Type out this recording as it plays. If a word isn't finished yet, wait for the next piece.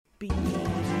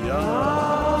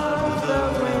beyond the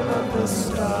rim of the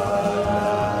starlight.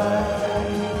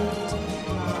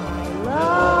 My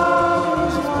love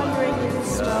is wandering in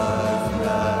starlight.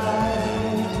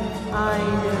 I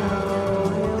know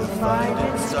he'll find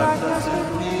its darkness with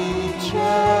beaches.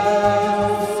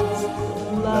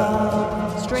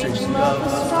 Love, strange love, the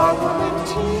star woman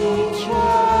teaches.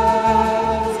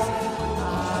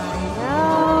 I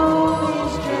know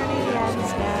his journey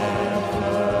ends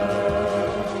never.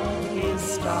 His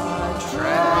Star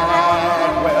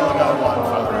Trek will go on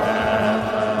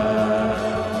forever.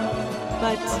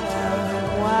 But tell him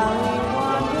while he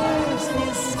wanders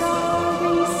his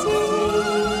starry sea,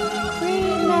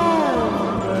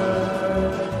 remember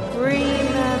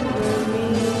me.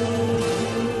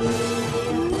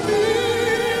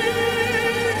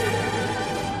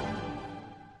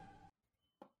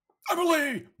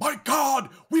 Emily, my God,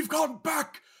 we've gone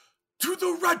back to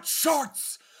the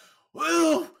Redsharts.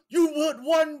 Well, you put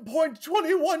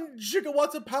 1.21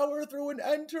 gigawatts of power through an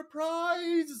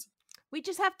Enterprise. We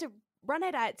just have to run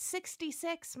it at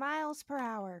 66 miles per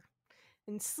hour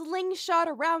and slingshot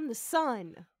around the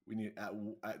sun We need at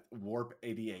warp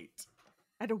 88.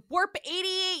 at a warp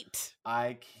 88.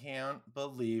 I can't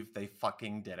believe they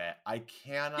fucking did it. I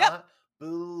cannot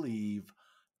believe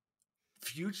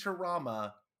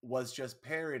Futurama was just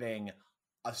parroting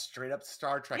a straight up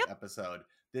Star Trek episode.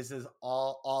 This is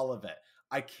all of it.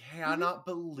 I cannot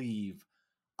believe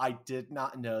I did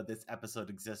not know this episode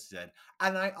existed.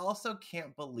 And I also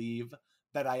can't believe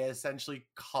that I essentially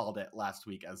called it last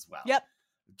week as well. Yep.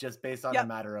 Just based on A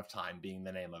Matter of Time being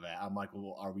the name of it. I'm like,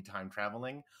 well, are we time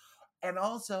traveling? And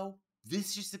also,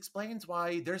 this just explains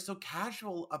why they're so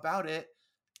casual about it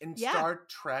in Star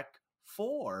Trek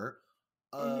 4,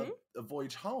 A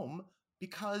Voyage Home,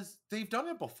 because they've done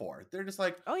it before. They're just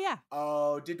like,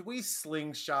 oh, did we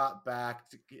slingshot back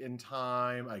in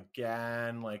time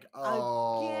again? Like,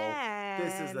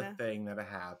 this is the thing that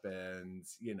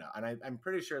happens, you know. And I'm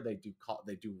pretty sure they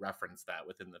do reference that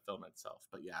within the film itself.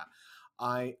 But yeah,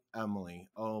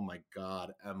 Emily, oh my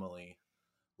God, Emily,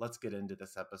 let's get into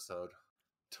this episode.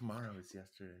 Tomorrow is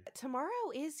yesterday.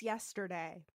 Tomorrow is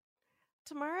yesterday.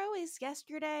 Tomorrow is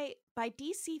yesterday by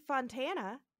D.C.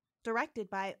 Fontana, directed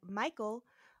by Michael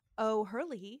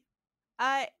O'Hurley.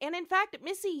 And in fact,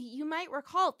 Missy, you might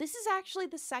recall, this is actually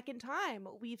the second time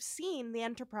we've seen the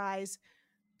Enterprise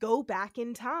go back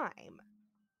in time.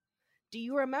 Do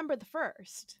you remember the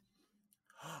first?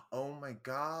 Oh my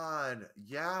God.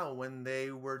 Yeah, when they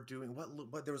were doing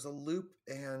what there was a loop,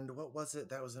 and what was it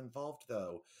that was involved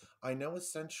though? I know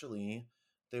essentially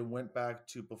they went back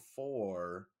to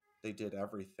before they did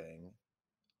everything.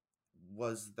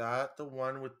 Was that the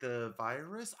one with the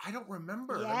virus? I don't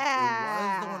remember. Yeah.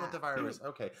 It was the one with the virus.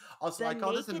 Okay. Also, I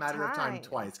call this A Matter of Time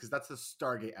twice because that's the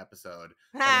Stargate episode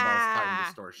that involves time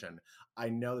distortion. I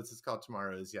know this is called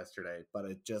Tomorrow is Yesterday, but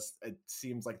it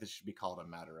seems like this should be called A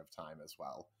Matter of Time as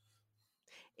well.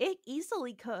 It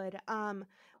easily could.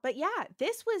 But yeah,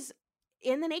 this was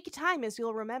in the nick of time, as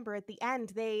you'll remember. At the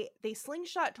end, they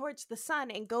slingshot towards the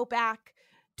sun and go back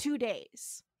 2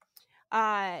 days.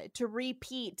 To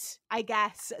repeat, I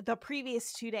guess, the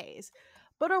previous 2 days.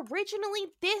 But originally,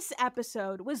 this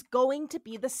episode was going to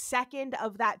be the second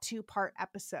of that 2-part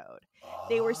episode.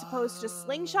 They were supposed to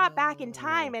slingshot back in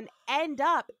time and end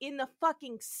up in the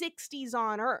fucking 60s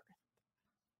on Earth.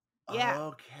 Yeah.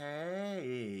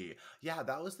 Okay. Yeah,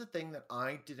 that was the thing that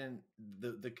I didn't,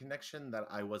 the connection that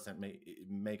I wasn't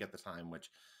make at the time, which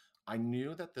I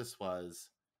knew that this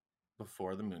was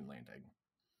before the moon landing.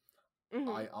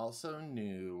 I also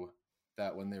knew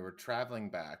that when they were traveling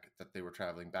back, that they were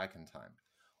traveling back in time.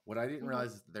 What I didn't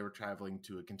realize is that they were traveling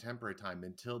to a contemporary time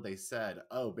until they said,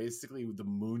 oh, basically the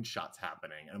moonshot's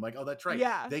happening. And I'm like, oh, that's right.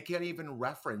 Yeah. They can't even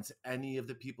reference any of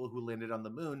the people who landed on the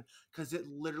moon because it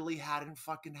literally hadn't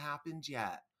fucking happened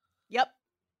yet. Yep.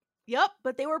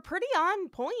 But they were pretty on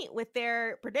point with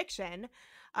their prediction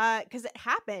because it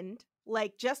happened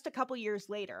like just a couple years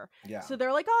later. Yeah. So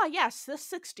they're like, oh, yes, the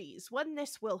 60s, when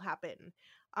this will happen.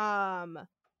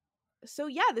 So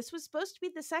yeah, this was supposed to be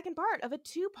the second part of a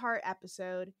 2-part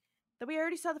episode that we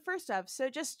already saw the first of. So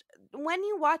just when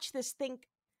you watch this, think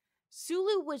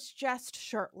Sulu was just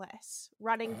shirtless,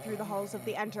 running through the halls of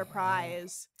the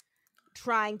Enterprise,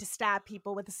 trying to stab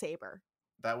people with a saber.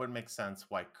 That would make sense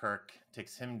why Kirk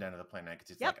takes him down to the planet, because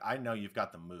he's like, I know you've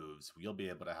got the moves. You'll be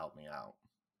able to help me out.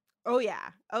 Oh yeah.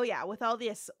 With all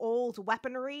this old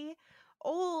weaponry,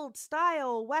 old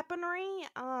style weaponry.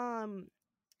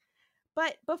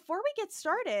 But before we get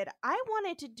started, I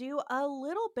wanted to do a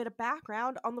little bit of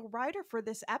background on the writer for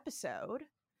this episode.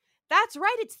 That's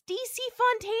right, it's D.C.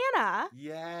 Fontana.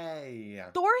 Yay!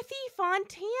 Dorothy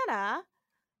Fontana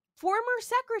former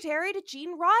secretary to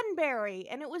Gene Roddenberry.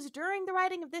 And it was during the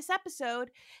writing of this episode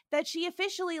that she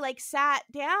officially like sat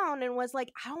down and was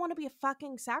like, I don't want to be a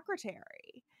fucking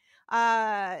secretary.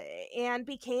 And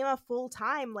became a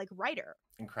full-time like writer.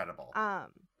 Incredible.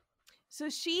 So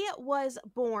she was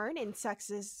born in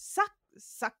Sussex.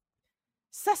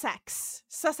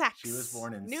 She was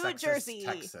born in New Sexus, Jersey,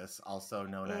 Texas, also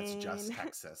known as just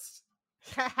Texas.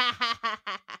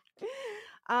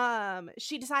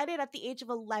 She decided at the age of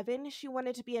 11 she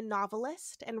wanted to be a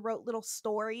novelist and wrote little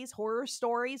stories, horror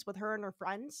stories, with her and her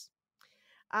friends.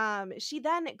 She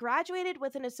then graduated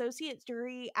with an associate's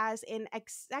degree as an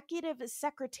executive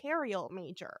secretarial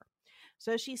major.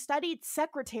 So she studied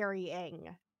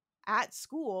secretarying at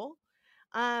school,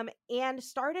 and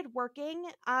started working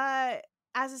as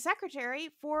a secretary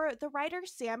for the writer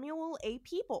Samuel A.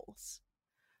 Peeples,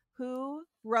 who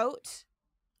wrote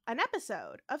an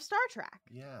episode of Star Trek.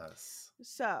 Yes.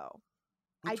 So,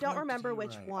 I don't remember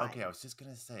which one. Okay, I was just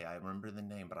going to say, I remember the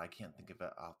name, but I can't think of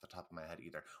it off the top of my head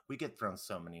either. We get thrown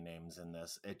so many names in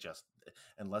this. It just,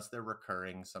 unless they're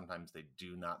recurring, sometimes they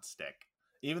do not stick.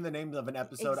 Even the name of an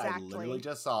episode I literally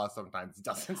just saw sometimes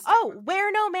doesn't stick. Oh,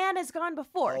 Where No Man Has Gone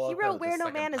Before. He wrote Where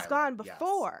No Man Has Gone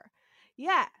Before.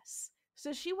 Yes.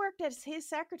 So she worked as his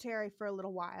secretary for a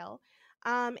little while,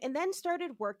 and then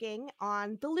started working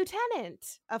on The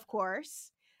Lieutenant, of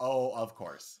course. Oh, of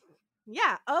course.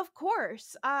 Yeah, of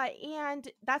course. And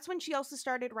that's when she also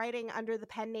started writing under the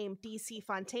pen name DC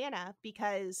Fontana,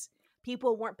 because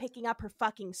people weren't picking up her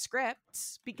fucking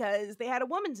scripts because they had a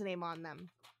woman's name on them.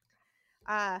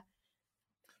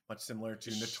 Much similar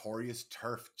to notorious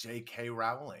TERF J.K.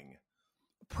 Rowling.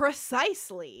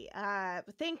 Precisely.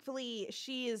 But thankfully,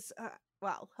 she is,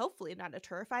 well, hopefully not a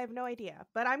TERF. I have no idea.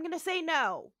 But I'm going to say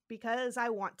no because I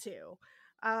want to.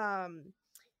 And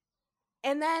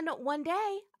then one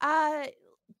day,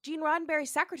 Gene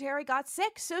Roddenberry's secretary got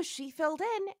sick, so she filled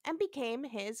in and became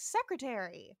his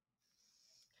secretary.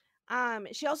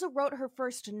 She also wrote her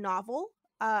first novel,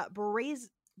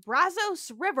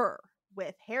 Brazos River,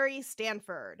 with Harry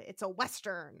Stanford. It's a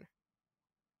Western.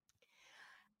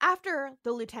 After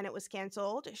The Lieutenant was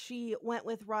canceled, she went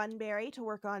with Roddenberry to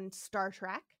work on Star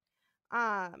Trek.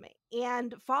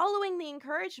 And following the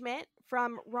encouragement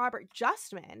from Robert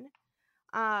Justman,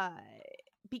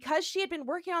 because she had been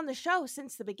working on the show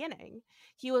since the beginning,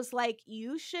 he was like,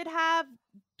 you should have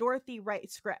Dorothy write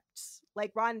scripts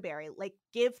like Roddenberry, like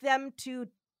give them to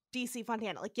DC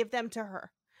Fontana, like give them to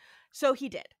her. So he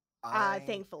did.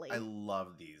 Thankfully. I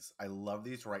love these. I love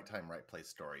these right time, right place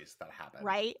stories that happen.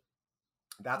 Right?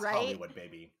 That's right? Hollywood,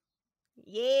 baby.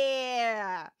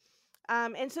 Yeah.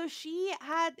 And so she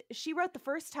wrote the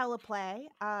first teleplay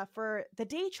for The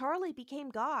Day Charlie Became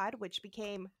God, which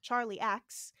became Charlie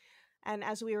X. And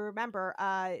as we remember,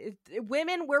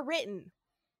 women were written.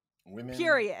 Women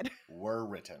period. Were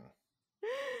written.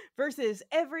 Versus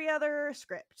every other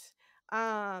script.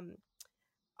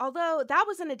 Although that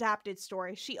was an adapted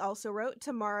story, she also wrote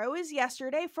Tomorrow is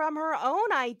Yesterday from her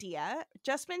own idea.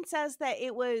 Justman says that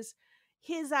it was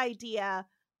his idea,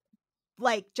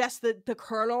 like just the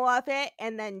kernel of it,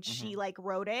 and then she like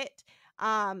wrote it.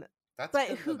 That's but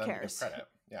who cares? Credit.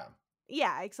 Yeah.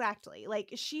 Yeah, exactly. Like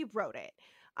she wrote it.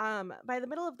 By the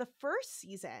middle of the first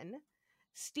season,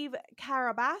 Steve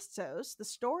Carabastos, the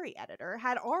story editor,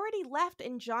 had already left,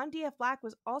 and John D.F. Black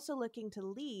was also looking to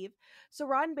leave, so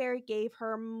Roddenberry gave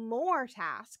her more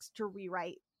tasks to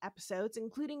rewrite episodes,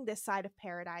 including This Side of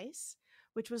Paradise,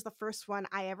 which was the first one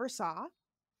I ever saw.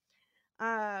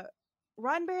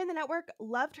 Roddenberry and the network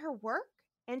loved her work,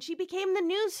 and she became the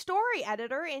news story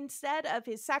editor instead of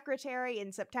his secretary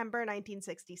in September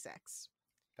 1966.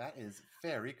 That is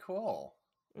very cool.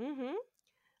 Mm-hmm.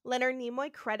 Leonard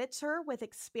Nimoy credits her with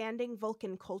expanding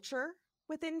Vulcan culture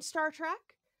within Star Trek,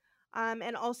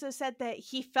 and also said that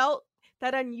he felt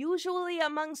that unusually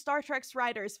among Star Trek's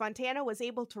writers, Fontana was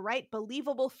able to write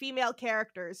believable female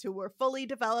characters who were fully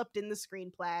developed in the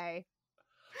screenplay.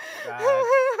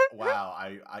 Wow,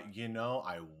 I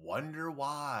wonder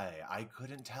why. I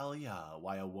couldn't tell you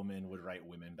why a woman would write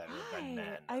women better than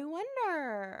men. I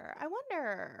wonder.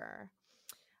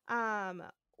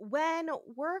 When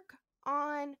work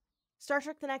on Star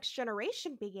Trek The Next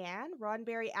Generation began,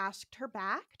 Roddenberry asked her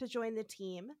back to join the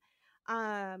team,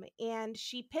 and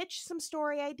she pitched some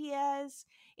story ideas,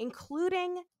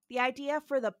 including the idea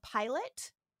for the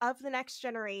pilot of The Next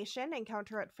Generation,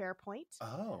 Encounter at Fairpoint.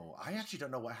 Oh, I actually don't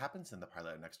know what happens in the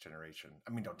pilot of Next Generation.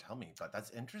 I mean, don't tell me, but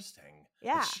that's interesting.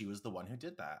 Yeah. That she was the one who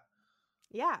did that.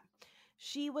 Yeah.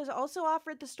 She was also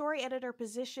offered the story editor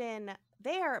position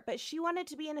there, but she wanted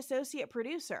to be an associate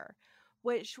producer,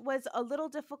 which was a little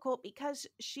difficult because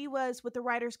she was with the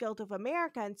Writers Guild of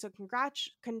America, and so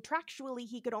contractually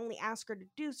he could only ask her to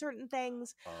do certain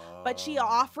things, but she Oh.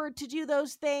 offered to do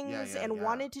those Yeah, things yeah, and yeah.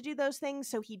 wanted to do those things,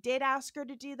 so he did ask her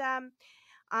to do them.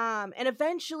 And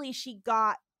eventually she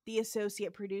got the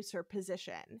associate producer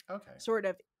position, Okay. sort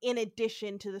of in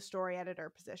addition to the story editor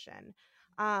position.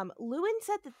 Lewin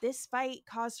said that this fight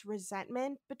caused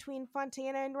resentment between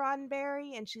Fontana and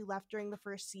Roddenberry, and she left during the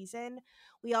first season.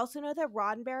 We also know that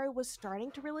Roddenberry was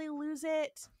starting to really lose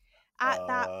it. At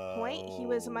that point, he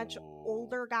was a much Oh.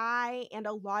 older guy, and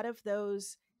a lot of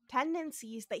those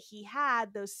tendencies that he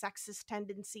had, those sexist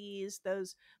tendencies,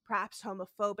 those perhaps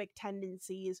homophobic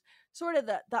tendencies, sort of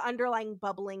the underlying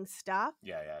bubbling stuff,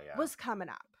 Yeah, yeah, yeah. was coming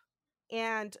up.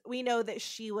 And we know that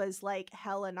she was like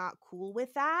hella not cool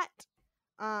with that.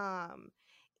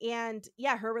 And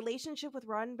yeah, her relationship with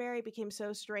Roddenberry became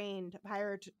so strained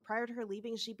prior to her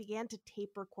leaving. She began to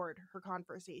tape record her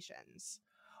conversations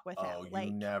with Oh, him. you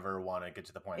Like, never want to get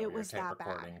to the point it where you're was tape that bad.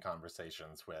 recording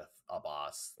conversations with a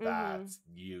boss. Mm-hmm.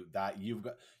 You've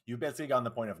basically gotten the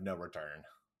point of no return.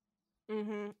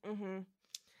 Mm-hmm. Mm-hmm.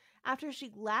 After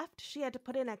she left, she had to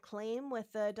put in a claim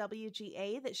with the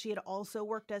WGA that she had also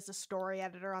worked as a story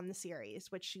editor on the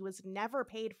series, which she was never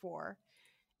paid for,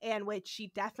 and which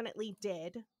she definitely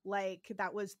did. Like,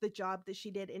 that was the job that she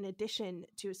did in addition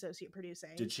to associate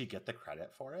producing. Did she get the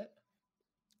credit for it?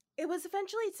 It was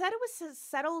eventually said it was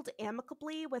settled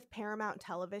amicably with Paramount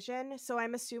Television, so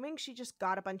I'm assuming she just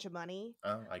got a bunch of money.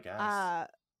 Oh, I guess.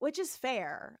 Which is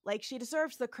fair. Like, she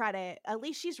deserves the credit. At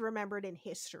least she's remembered in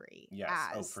history Yes.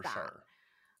 Oh, as for that. sure.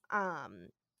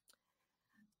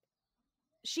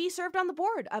 She served on the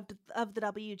board of the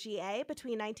WGA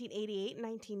between 1988 and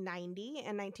 1990,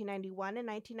 and 1991 and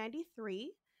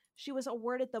 1993. She was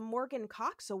awarded the Morgan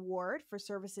Cox Award for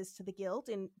services to the Guild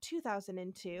in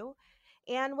 2002,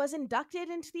 and was inducted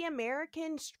into the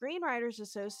American Screenwriters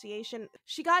Association.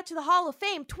 She got to the Hall of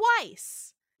Fame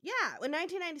twice. Yeah, in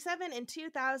 1997 and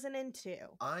 2002.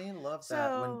 I love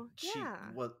that when So, she yeah.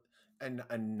 was, and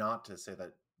not to say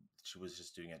that she was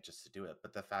just doing it just to do it,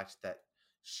 but the fact that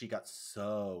she got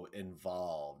so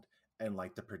involved in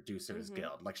like the Producers Mm-hmm.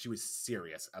 Guild, like she was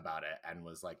serious about it and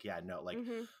was like, yeah, no, like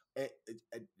Mm-hmm.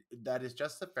 that is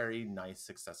just a very nice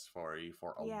success story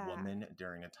for a Yeah. woman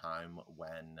during a time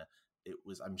when it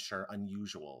was, I'm sure,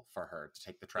 unusual for her to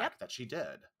take the track Yep. that she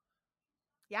did.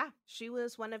 Yeah, she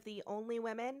was one of the only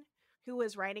women who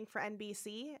was writing for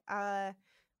NBC.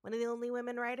 One of the only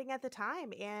women writing at the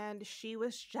time, and she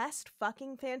was just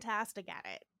fucking fantastic at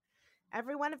it.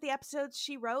 Every one of the episodes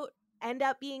she wrote end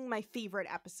up being my favorite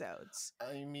episodes.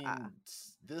 I mean,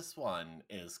 this one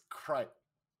is quite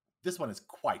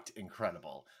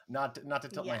incredible. Not to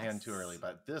tilt my hand too early, Yes.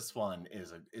 but this one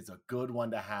is a good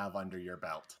one to have under your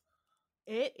belt.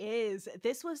 It is.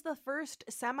 This was the first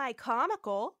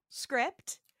semi-comical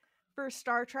script for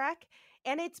Star Trek,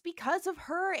 and it's because of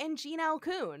her and Gene L.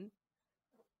 Kuhn.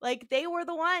 Like, they were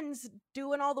the ones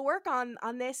doing all the work on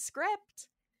this script.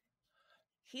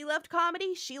 He loved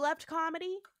comedy, she loved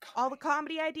comedy. All the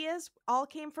comedy ideas all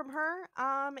came from her.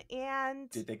 And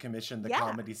did they commission the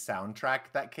comedy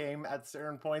soundtrack that came at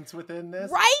certain points within this?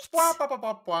 Right?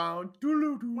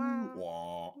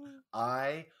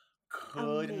 I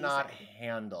could not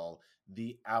handle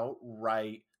the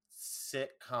outright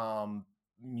sitcom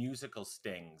musical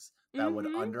stings that would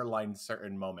underline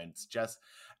certain moments. Just,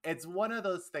 it's one of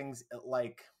those things,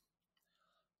 like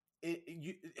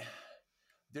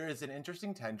there is an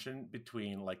interesting tension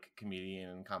between like comedian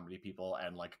and comedy people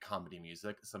and like comedy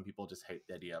music. Some people just hate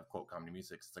the idea of quote comedy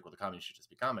music. It's like, well, the comedy should just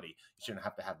be comedy. You shouldn't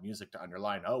have to have music to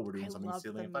underline, oh, we're doing something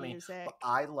silly and funny. But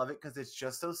I love it because it's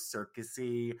just so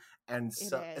circusy, and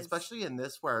so especially in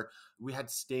this where we had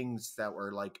stings that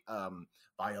were like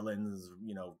violins,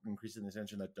 you know, increasing the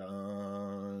tension, that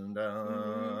dun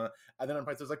dun, and then on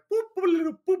parts it was like boop,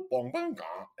 boop, boop, bong, bong,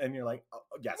 gong. And you're like, oh,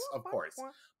 yes, of course.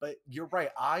 But you're right.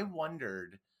 I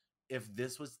wondered if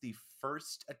this was the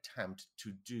first attempt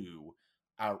to do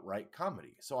outright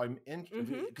comedy. So I'm in,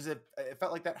 because it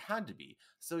felt like that had to be.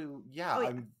 So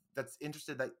yeah, that's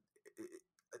interested that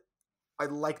I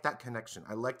like that connection.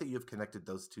 I like that you've connected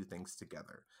those two things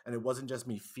together, and it wasn't just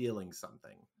me feeling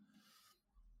something.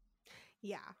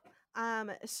 Yeah.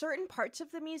 Certain parts of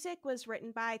the music was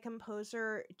written by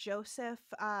composer Joseph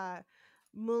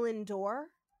Moulin-Dor,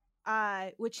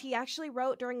 which he actually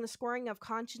wrote during the scoring of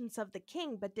Conscience of the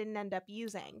King, but didn't end up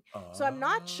using. So I'm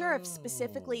not sure if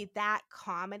specifically that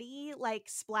comedy, like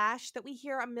splash that we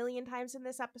hear a million times in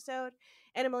this episode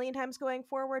and a million times going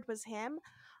forward, was him.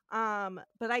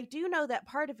 But I do know that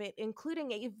part of it,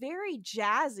 including a very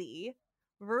jazzy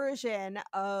version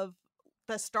of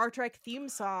the Star Trek theme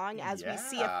song as we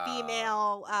see a Yeah.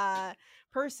 female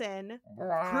crew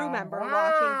member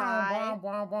walking by.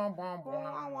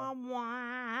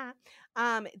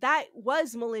 That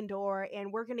was Melindor,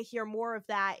 and we're going to hear more of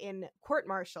that in Court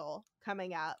Martial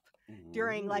coming up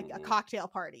during like a Ooh. cocktail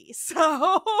party.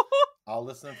 So I'll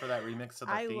listen for that remix of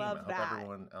the I theme. love I hope that.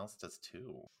 everyone else does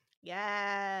too.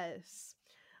 Yes.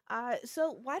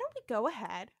 So why don't we go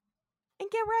ahead and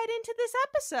get right into this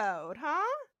episode,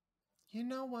 huh? You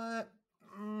know what?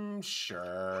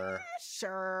 Sure.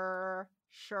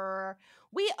 Sure.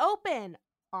 We open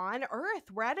on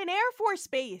Earth. We're at an Air Force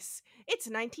base. It's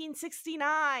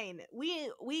 1969.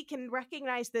 We can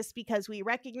recognize this because we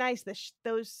recognize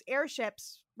those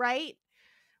airships, right?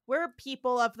 We're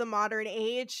people of the modern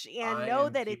age and know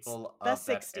that it's the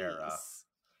 60s. Era.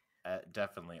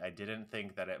 Definitely. I didn't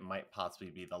think that it might possibly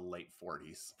be the late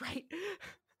 40s. Right.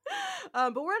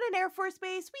 But we're at an Air Force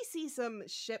base. We see some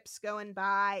ships going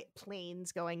by,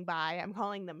 planes going by. I'm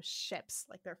calling them ships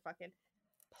like they're fucking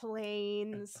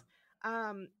planes.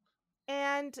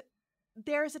 And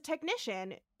there's a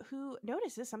technician who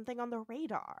notices something on the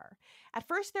radar. At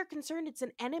first, they're concerned it's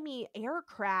an enemy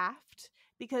aircraft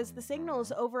because the signal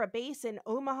is over a base in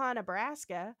Omaha,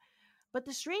 Nebraska. But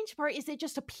the strange part is it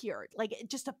just appeared. Like, it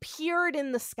just appeared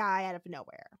in the sky out of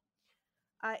nowhere.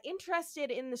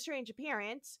 Interested in the strange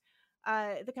appearance,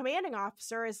 the commanding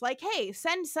officer is like, hey,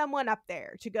 send someone up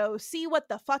there to go see what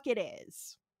the fuck it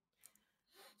is.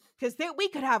 Because we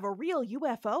could have a real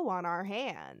UFO on our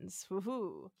hands.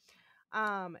 Woohoo.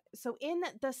 So in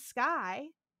the sky,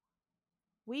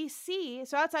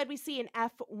 outside we see an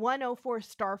F-104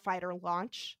 starfighter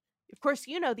launch. Of course,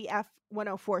 you know the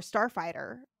F-104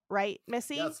 starfighter, right,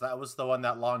 Missy? Yes, that was the one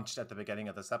that launched at the beginning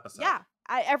of this episode. Yeah,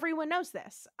 everyone knows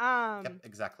this. Yep,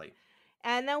 exactly.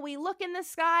 And then we look in the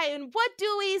sky, and what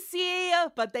do we see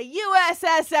but the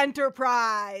USS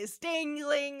Enterprise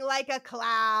dangling like a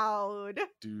cloud?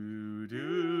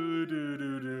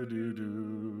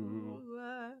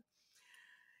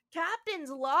 Captain's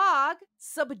log,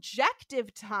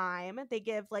 subjective time. They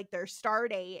give like their star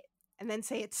date and then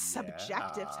say it's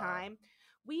subjective time.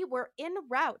 We were en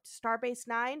route to Starbase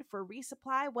 9 for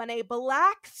resupply when a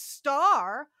black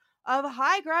star of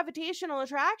high gravitational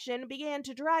attraction began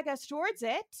to drag us towards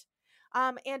it.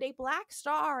 And a black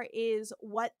star is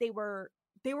what they were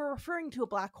referring to a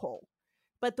black hole.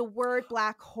 But the word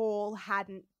black hole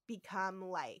hadn't become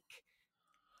like,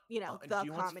 the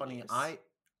common use.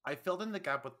 I filled in the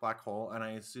gap with black hole, and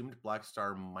I assumed black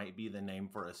star might be the name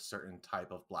for a certain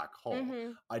type of black hole.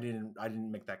 Mm-hmm. I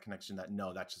didn't make that connection that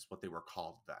no, that's just what they were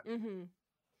called then.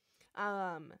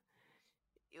 Mm-hmm.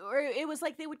 Or it was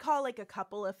like they would call like a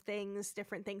couple of things,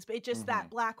 different things, but it just that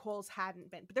black holes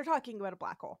hadn't been. But they're talking about a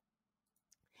black hole.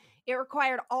 It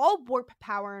required all warp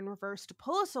power in reverse to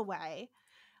pull us away,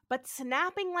 but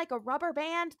snapping like a rubber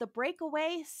band, the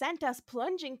breakaway sent us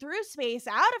plunging through space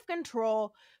out of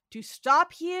control to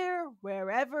stop here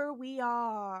wherever we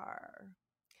are.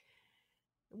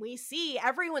 We see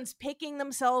everyone's picking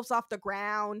themselves off the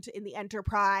ground in the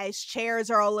Enterprise. Chairs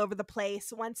are all over the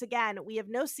place. Once again, we have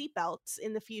no seatbelts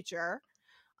in the future.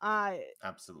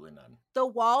 Absolutely none. The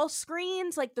wall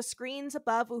screens, like the screens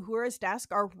above Uhura's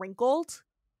desk, are wrinkled.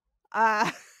 Yeah,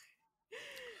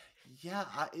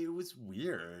 it was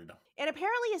weird. And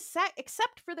apparently,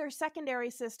 except for their secondary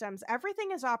systems,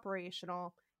 everything is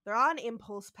operational. They're on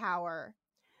impulse power.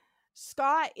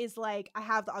 Scott is like, I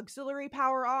have the auxiliary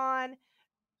power on.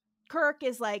 Kirk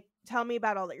is like, tell me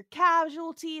about all your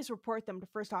casualties, report them to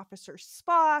First Officer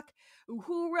Spock.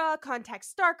 Uhura, contact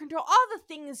Star Control, all the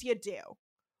things you do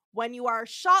when you are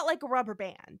shot like a rubber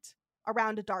band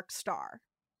around a dark star.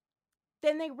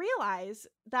 Then they realize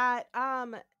that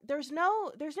there's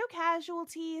no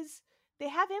casualties. They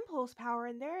have impulse power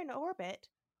and they're in orbit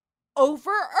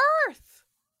over Earth.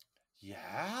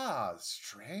 Yeah,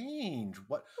 strange.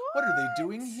 What are they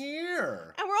doing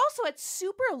here? And we're also at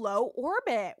super low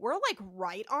orbit. We're like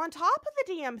right on top of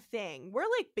the damn thing. We're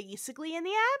like basically in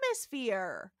the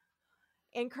atmosphere.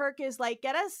 And Kirk is like,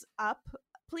 get us up,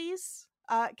 please.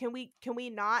 Can we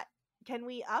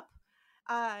up?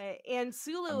 And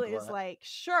Sulu is like,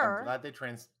 sure. I'm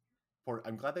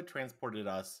glad they transported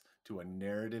us to a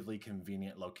narratively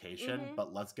convenient location,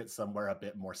 but let's get somewhere a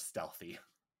bit more stealthy.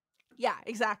 Yeah,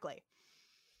 exactly.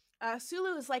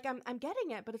 Sulu is like, I'm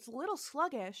getting it, but it's a little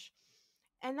sluggish.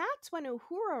 And that's when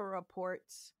Uhura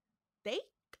reports they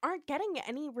aren't getting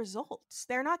any results.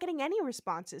 They're not getting any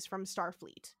responses from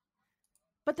Starfleet.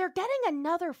 But they're getting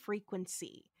another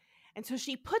frequency. And so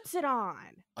she puts it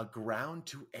on. A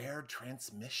ground-to-air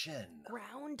transmission.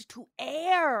 Ground to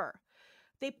air.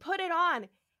 They put it on.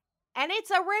 And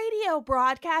it's a radio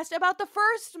broadcast about the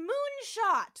first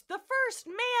moonshot, the first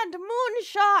manned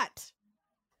moonshot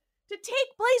to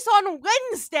take place on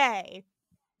Wednesday.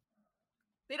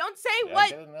 They don't say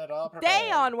what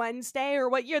day on Wednesday or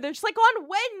what year. They're just like, on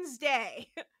Wednesday,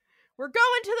 we're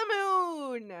going to the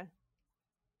moon.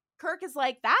 Kirk is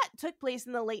like, that took place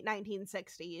in the late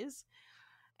 1960s.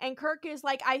 And Kirk is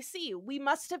like, I see, we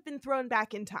must have been thrown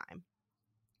back in time.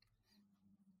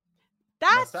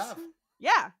 Must have.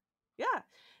 Yeah.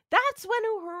 That's when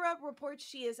Uhura reports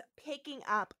she is picking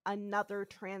up another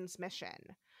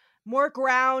transmission. More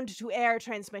ground-to-air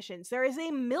transmissions. There is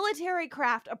a military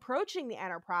craft approaching the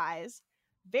Enterprise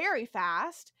very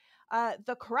fast.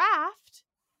 The craft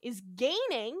is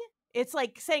gaining. It's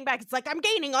like saying back, it's like, I'm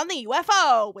gaining on the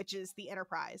UFO, which is the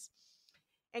Enterprise.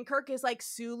 And Kirk is like,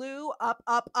 Sulu, up,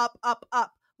 up, up, up,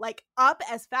 up. Like, up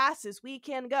as fast as we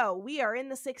can go. We are in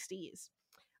the 60s.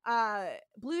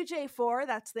 Blue J4,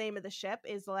 that's the name of the ship,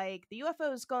 is like, the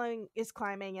UFO is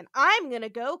climbing, and I'm gonna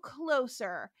go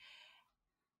closer.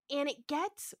 And it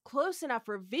gets close enough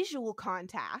for visual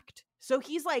contact. So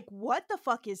he's like, what the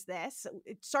fuck is this?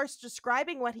 It starts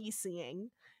describing what he's seeing.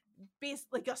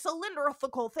 Basically, like a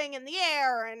cylindrical thing in the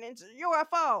air, and it's a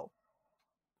UFO.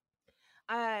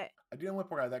 I do want to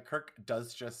point out that Kirk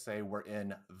does just say we're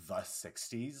in the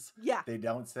 60s. Yeah. They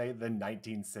don't say the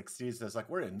 1960s. It's like,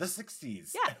 we're in the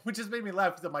 60s. Yeah. Which just made me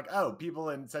laugh because I'm like, oh, people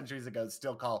in centuries ago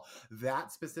still call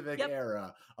that specific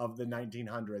era of the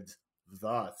 1900s the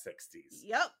 60s.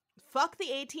 Yep. Fuck the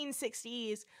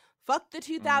 1860s. Fuck the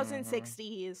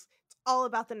 2060s. It's all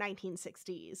about the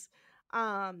 1960s.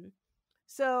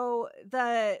 So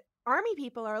the army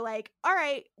people are like, all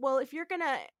right, well, if you're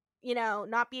gonna,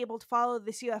 not be able to follow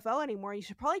this UFO anymore, you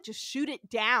should probably just shoot it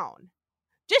down.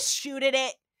 Just shoot at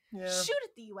it. Yeah. Shoot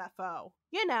at the UFO.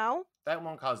 That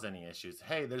won't cause any issues.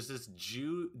 Hey, there's this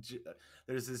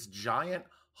there's this giant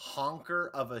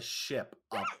honker of a ship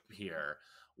up here.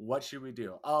 What should we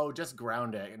do? Oh, just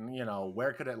ground it. And,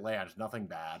 where could it land? Nothing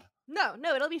bad. No,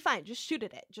 it'll be fine. Just shoot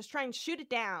at it. Just try and shoot it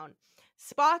down.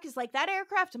 Spock is like, that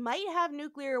aircraft might have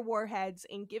nuclear warheads,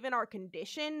 and given our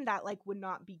condition, that, would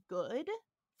not be good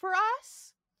for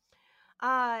us.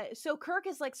 So Kirk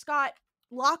is like, Scott,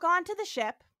 lock onto the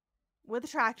ship with a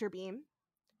tractor beam.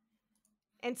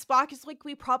 And Spock is like,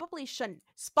 we probably shouldn't.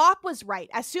 Spock was right.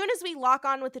 As soon as we lock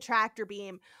on with the tractor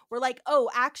beam, we're like,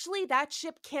 oh, actually, that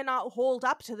ship cannot hold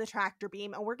up to the tractor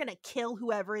beam, and we're going to kill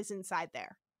whoever is inside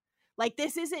there. Like,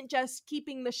 this isn't just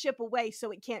keeping the ship away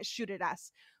so it can't shoot at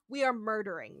us. We are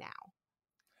murdering now.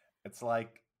 It's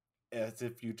like as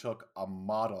if you took a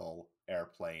model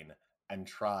airplane and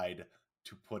tried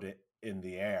to put it in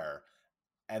the air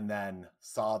and then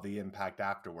saw the impact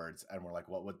afterwards and we're like,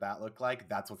 what would that look like?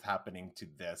 That's what's happening to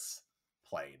this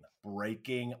plane.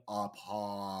 Breaking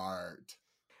apart.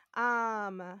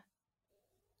 And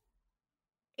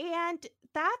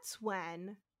that's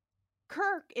when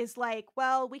Kirk is like,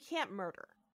 well, we can't murder.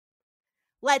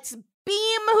 Let's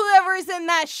beam whoever's in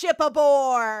that ship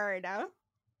aboard.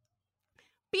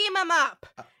 Beam them up.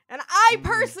 And I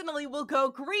personally will go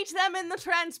greet them in the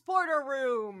transporter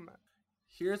room.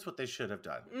 Here's what they should have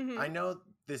done. Mm-hmm. I know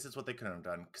this is what they could have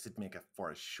done because it'd make it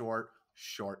for a short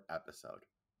episode.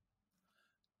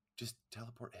 Just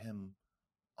teleport him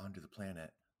onto the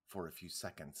planet for a few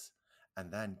seconds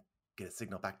and then get a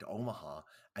signal back to Omaha,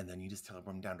 and then you just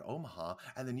teleport him down to Omaha,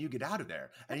 and then you get out of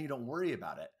there and you don't worry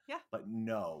about it. Yeah. But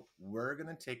no, we're going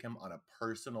to take him on a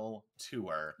personal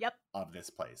tour of this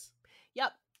place.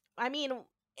 Yep. I mean,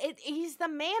 he's the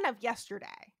man of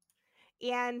yesterday.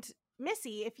 And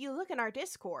Missy, if you look in our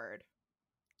Discord,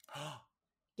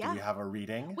 do we have a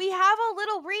reading? We have a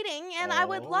little reading, and I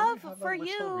would love for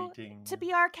you to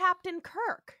be our Captain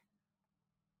Kirk.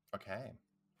 Okay.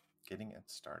 Getting it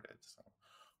started. So,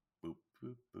 boop,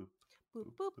 boop, boop.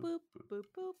 Boop, boop, boop, boop,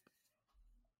 boop.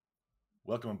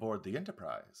 Welcome aboard the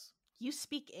Enterprise. You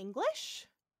speak English?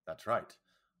 That's right.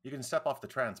 You can step off the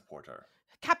transporter.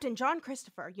 Captain John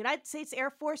Christopher, United States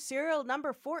Air Force, serial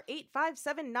number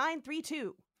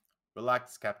 4857932.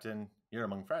 Relax, Captain. You're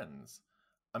among friends.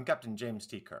 I'm Captain James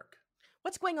T. Kirk.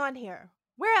 What's going on here?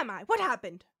 Where am I? What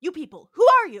happened? You people, who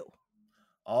are you?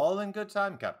 All in good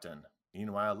time, Captain.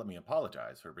 Meanwhile, let me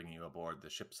apologize for bringing you aboard the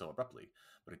ship so abruptly,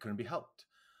 but it couldn't be helped.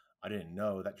 I didn't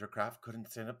know that your craft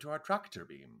couldn't stand up to our tractor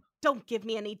beam. Don't give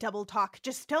me any double talk.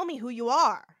 Just tell me who you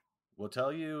are. We'll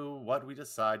tell you what we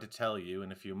decide to tell you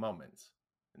in a few moments.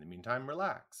 In the meantime,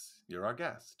 relax. You're our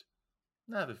guest.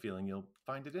 I have a feeling you'll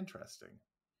find it interesting.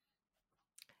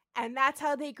 And that's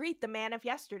how they greet the man of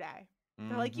yesterday.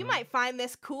 They're like, you might find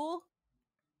this cool.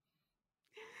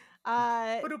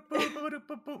 Man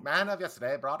of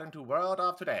yesterday brought into world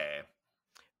of today.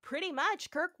 Pretty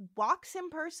much. Kirk walks him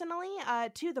personally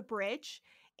to the bridge.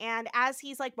 And as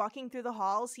he's like walking through the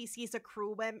halls, he sees a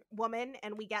crew woman,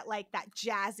 and we get like that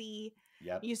jazzy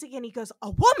music. And he goes,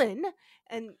 "A woman?"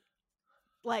 And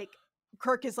like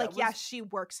Kirk is like, "Yes, she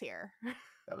works here."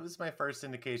 That was my first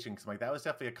indication, because like that was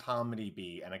definitely a comedy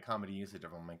beat and a comedy usage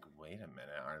of. I'm like, wait a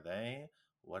minute, are they?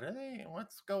 What are they?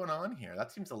 What's going on here?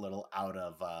 That seems a little out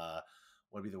of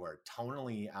what would be the word?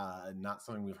 Tonally, not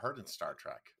something we've heard in Star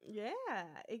Trek. Yeah,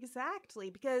 exactly.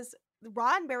 Because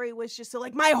Roddenberry was just so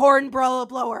like, my horn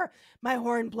blower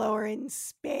in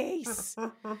space.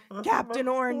 Captain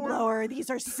Hornblower, these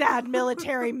are sad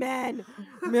military men.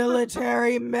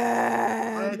 Military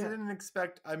men. I didn't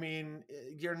expect, I mean,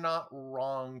 you're not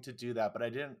wrong to do that, but I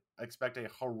didn't expect a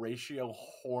Horatio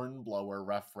Hornblower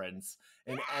reference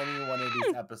in any one of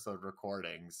these episode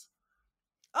recordings.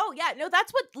 Oh, yeah. No,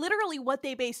 that's literally what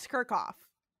they based Kirk off.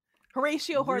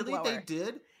 Horatio Hornblower. Really? They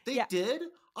did? They did?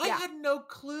 I had no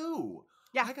clue.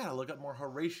 Yeah. I gotta look up more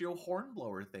Horatio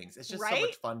Hornblower things. It's just so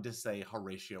much fun to say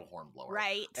Horatio Hornblower.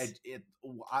 Right. It's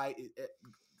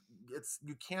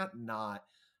you can't not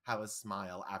have a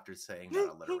smile after saying that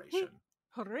alliteration.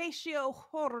 Horatio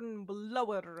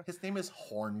Hornblower. His name is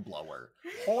Hornblower.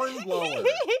 Hornblower.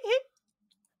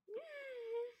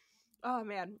 Oh,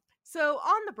 man. So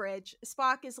on the bridge,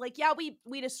 Spock is like, yeah,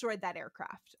 we destroyed that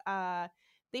aircraft.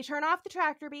 They turn off the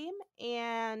tractor beam,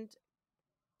 and,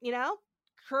 you know,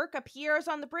 Kirk appears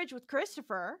on the bridge with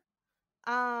Christopher,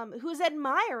 who's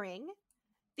admiring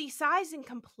the size and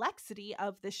complexity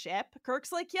of the ship.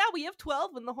 Kirk's like, yeah, we have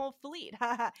 12 in the whole fleet.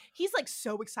 He's like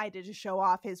so excited to show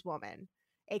off his woman,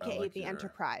 aka like the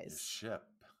Enterprise. Your ship.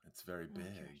 It's very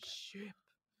big. Ship.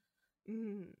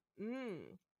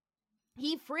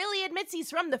 He freely admits he's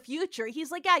from the future.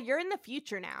 He's like, yeah, you're in the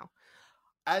future now.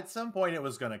 At some point, it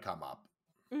was going to come up.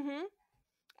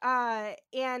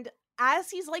 And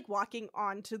as he's like walking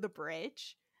onto the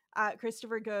bridge,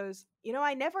 Christopher goes, you know,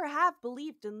 I never have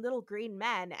believed in little green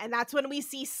men. And that's when we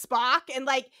see Spock, and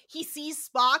like he sees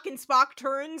Spock, and Spock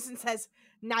turns and says,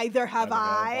 neither have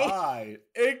I.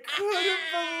 It couldn't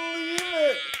believe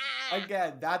it.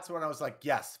 Again, that's when I was like,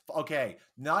 yes, okay,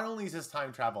 not only is this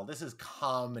time travel, this is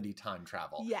comedy time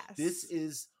travel. Yes. This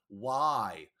is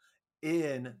why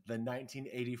in the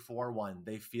 1984 one,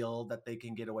 they feel that they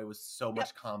can get away with so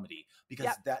much comedy,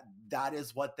 because that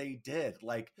is what they did.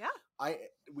 Like,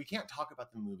 we can't talk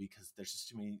about the movie because there's just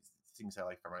too many things I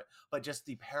like from it, but just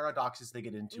the paradoxes they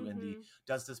get into and the,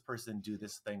 does this person do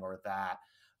this thing or that?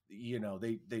 You know,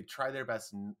 they try their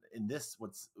best in this.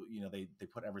 They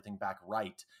put everything back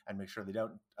right and make sure they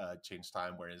don't change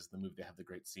time. Whereas the movie, they have the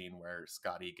great scene where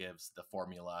Scotty gives the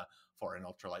formula for an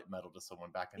ultralight metal to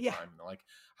someone back in time. And they're like,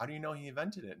 how do you know he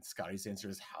invented it? And Scotty's answer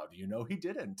is, how do you know he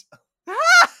didn't?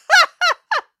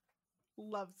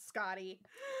 Love Scotty.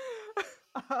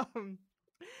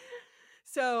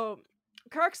 So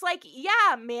Kirk's like,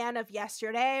 yeah, man of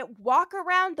yesterday, walk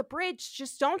around the bridge,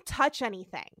 just don't touch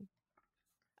anything.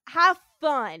 Have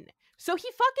fun. So he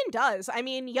fucking does. I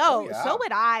mean, so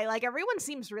would I. Like, everyone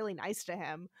seems really nice to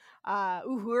him.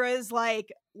 Uhura's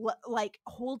like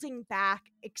holding back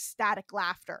ecstatic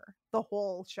laughter the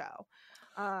whole show.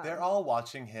 They're all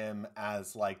watching him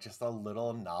as like just a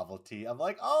little novelty of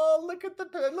like, oh, look at the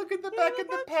back in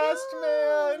the past,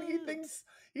 man.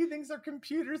 He thinks our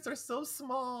computers are so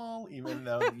small, even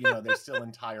though they're still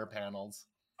entire panels.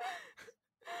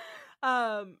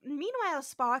 Meanwhile,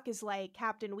 Spock is like,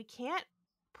 Captain, we can't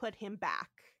put him back.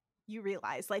 You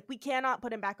realize, like, we cannot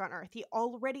put him back on Earth. He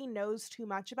already knows too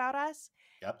much about us.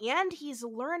 Yep. And he's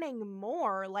learning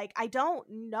more. Like, I don't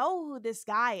know who this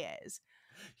guy is,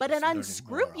 but an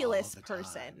unscrupulous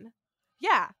person.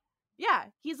 Yeah.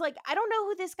 He's like, I don't know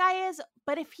who this guy is,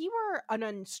 but if he were an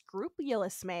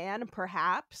unscrupulous man,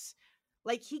 perhaps,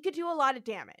 like, he could do a lot of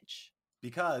damage.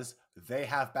 Because they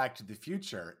have Back to the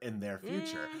Future in their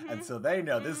future. And so they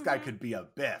know this guy could be a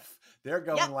biff. They're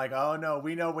going like, oh no,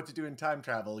 we know what to do in time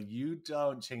travel. You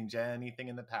don't change anything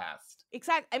in the past.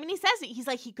 Exactly. I mean, he says it. He's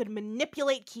like, he could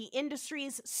manipulate key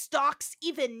industries, stocks,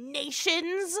 even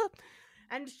nations,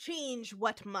 and change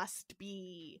what must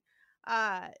be.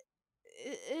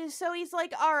 So he's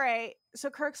like, all right.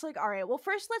 So Kirk's like, all right, well,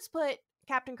 first let's put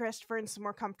Captain Christopher in some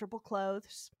more comfortable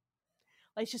clothes.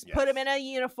 Let's just put him in a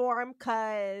uniform,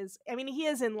 because, I mean, he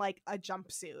is in, like, a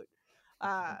jumpsuit.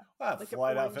 Like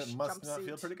flight outfit must not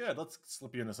feel pretty good. Let's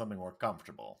slip you into something more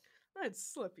comfortable. Let's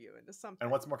slip you into something.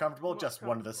 And what's more comfortable? Just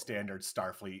one of the standard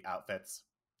Starfleet outfits.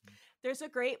 There's a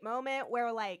great moment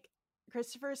where, like,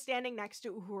 Christopher is standing next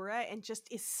to Uhura and just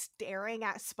is staring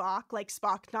at Spock, like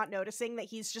Spock not noticing that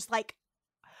he's just, like,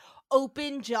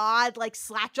 open jawed, like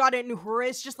slack jawed, and Uhura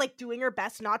is just like doing her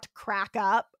best not to crack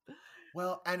up.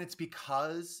 Well, and it's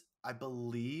because I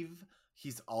believe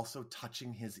he's also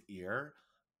touching his ear.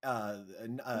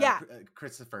 Yeah.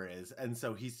 Christopher is, and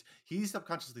so he's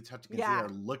subconsciously touching his Yeah. ear,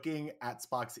 looking at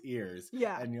Spock's ears.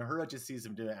 Yeah. And Uhura just sees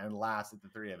him do it and laughs at the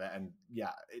three of it. And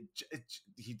yeah,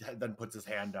 he then puts his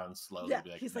hand down slowly. Yeah.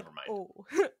 Be like, He's never like, mind.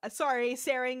 oh, sorry,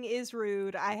 Saring is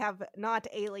rude. I have not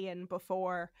alien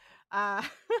before. Um.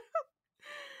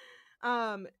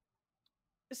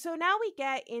 So now we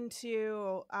get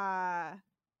into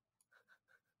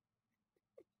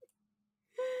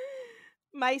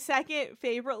my second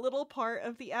favorite little part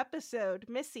of the episode,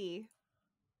 Missy.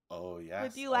 Oh yes.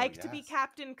 Would you like to be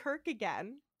Captain Kirk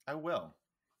again? I will.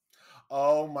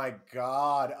 Oh my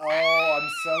god. Oh, I'm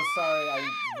so sorry.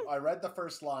 I read the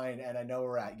first line and I know where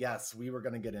we're at. Yes, we were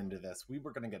going to get into this. Okay.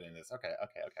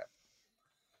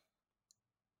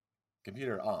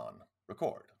 Computer on.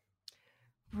 Record.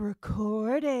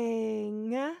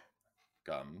 Recording.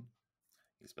 Come.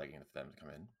 He's begging for them to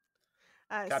come in.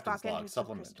 Captain's log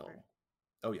supplemental.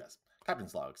 Oh yes.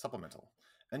 Captain's log supplemental.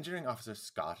 Engineering Officer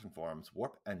Scott informs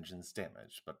warp engines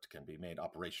damaged, but can be made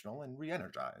operational and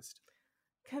re-energized.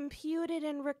 Computed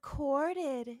and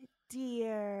recorded,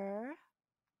 dear.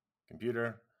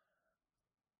 Computer,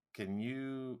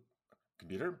 you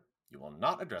will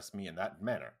not address me in that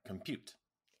manner. Compute.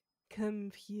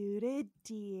 Computed,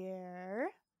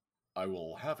 dear. I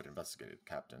will have it investigated,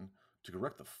 Captain. To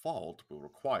correct the fault will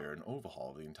require an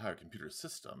overhaul of the entire computer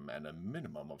system and a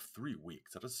minimum of 3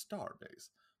 weeks at a star base.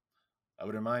 I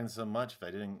wouldn't mind so much if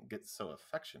I didn't get so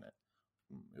affectionate.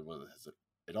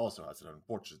 It also has an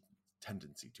unfortunate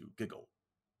tendency to giggle.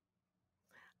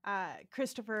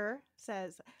 Christopher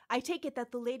says, I take it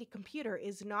that the lady computer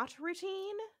is not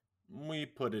routine? We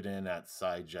put it in at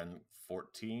Cygen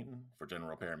 14 for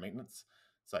general repair and maintenance.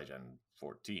 Cygen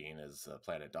 14 is a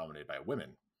planet dominated by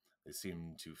women. They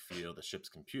seem to feel the ship's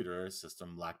computer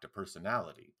system lacked a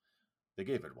personality. They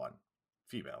gave it one.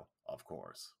 Female, of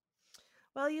course.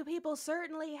 Well, you people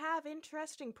certainly have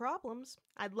interesting problems.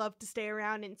 I'd love to stay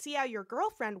around and see how your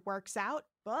girlfriend works out,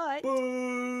 but... Boom!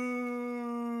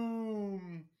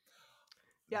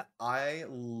 Yep. I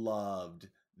loved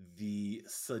the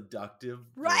seductive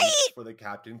right? voice for the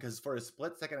captain, because for a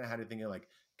split second I had to think of like,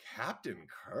 Captain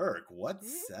Kirk, what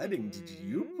setting did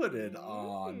you put it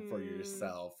on for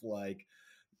yourself? Like,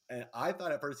 and I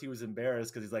thought at first he was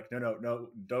embarrassed because he's like, no,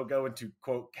 don't go into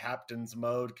quote captain's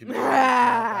mode.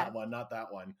 Not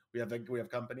that one. We have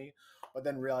company. But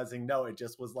then realizing no, it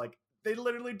just was like they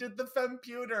literally did the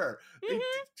femputer. They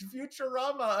did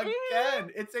Futurama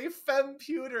again. It's a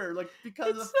femputer, like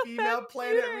because a female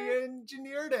planet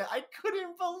re-engineered it. I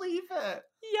couldn't believe it.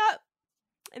 Yep.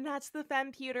 And that's the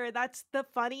femputer. That's the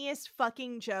funniest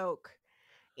fucking joke.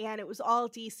 And it was all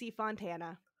DC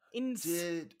Fontana.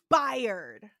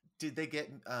 Inspired. Did they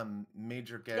get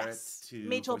Major Garrett to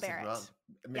Majel Barrett? Well?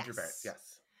 Major Barrett,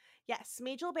 yes. Yes,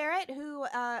 Majel Barrett, who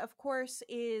of course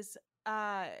is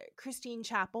Christine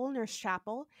Chapel, Nurse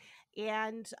Chapel,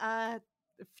 and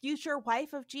future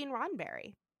wife of Gene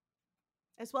Roddenberry,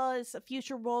 as well as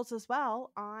future roles as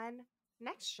well on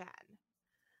Next Gen.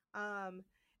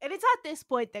 And it's at this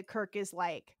point that Kirk is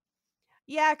like,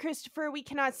 "Yeah, Christopher, we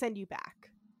cannot send you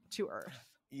back to Earth."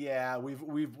 Yeah, we've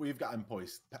gotten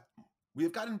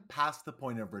we've gotten past the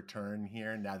point of return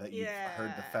here. Now that you've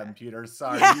heard the femputer,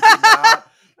 sorry,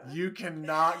 you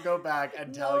cannot go back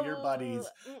and tell your buddies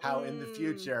how in the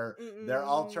future they're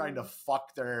all trying to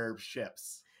fuck their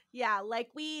ships. Yeah, like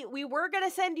we were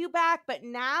gonna send you back, but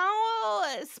now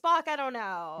Spock, I don't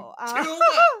know. Too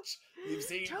much. You've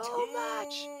seen too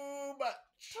much.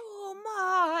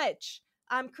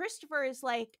 Christopher is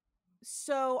like,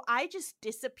 so I just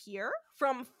disappear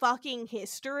from fucking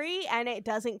history and it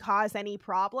doesn't cause any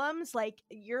problems? Like,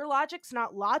 your logic's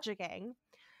not logicking.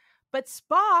 But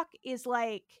Spock is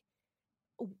like,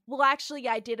 well, actually,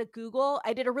 I did a Google.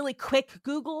 I did a really quick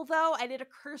Google, though. I did a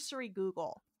cursory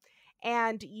Google.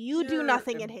 And you do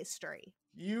nothing in history.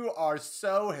 You are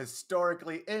so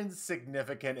historically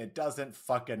insignificant, it doesn't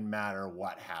fucking matter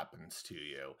what happens to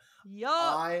you. Yup.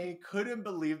 I couldn't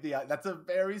believe that's a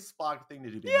very Spock thing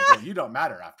to do. Like, well, you don't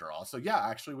matter after all. So yeah,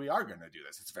 actually we are going to do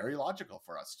this. It's very logical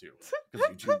for us to.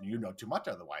 Because you know too much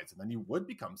otherwise, and then you would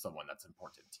become someone that's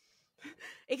important.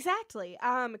 Exactly.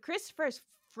 Christopher's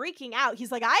freaking out.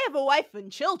 He's like, I have a wife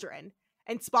and children.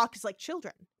 And Spock is like,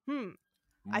 children?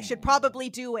 I should probably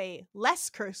do a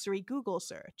less cursory Google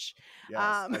search.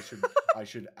 Yes, I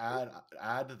should add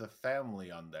the family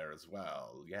on there as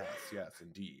well. Yes,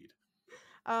 indeed.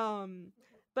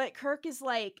 But Kirk is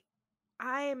like,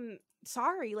 I'm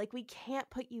sorry, like we can't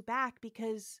put you back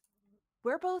because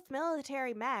we're both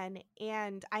military men,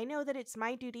 and I know that it's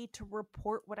my duty to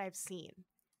report what I've seen.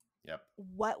 Yep.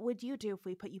 What would you do if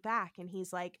we put you back? And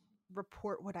he's like,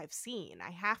 report what I've seen.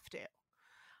 I have to.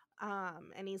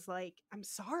 And he's like, I'm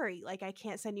sorry. Like, I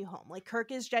can't send you home. Like,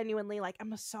 Kirk is genuinely like,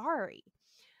 I'm sorry.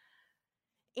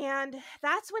 And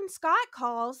that's when Scott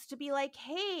calls to be like,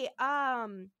 hey,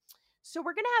 so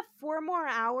we're going to have 4 more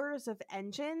hours of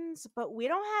engines, but we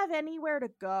don't have anywhere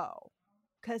to go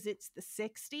because it's the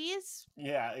 60s.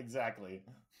 Yeah, exactly.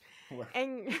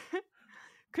 And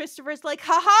Christopher's like,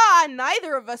 haha,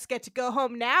 neither of us get to go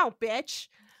home now, bitch.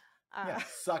 Yeah,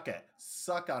 suck it.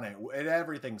 Suck on it.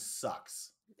 Everything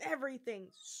sucks. Everything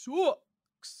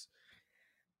sucks.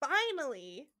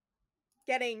 Finally,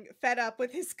 getting fed up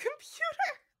with his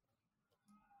computer.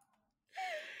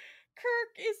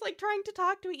 Kirk is like trying to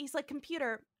talk to it. He's like,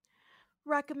 computer,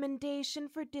 recommendation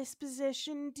for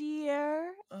disposition,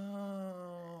 dear.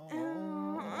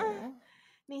 And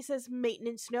he says,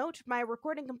 maintenance note, my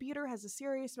recording computer has a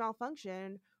serious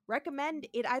malfunction. Recommend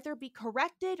it either be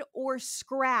corrected or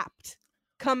scrapped.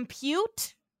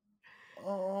 Compute?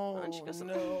 Oh, goes,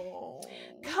 no.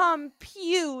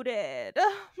 Computed.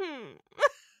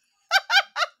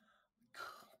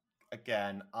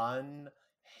 Again,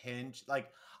 unhinged. Like,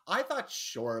 I thought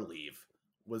shore leave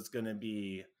was going to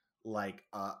be like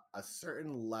a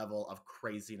certain level of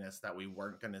craziness that we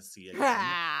weren't going to see again.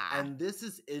 And this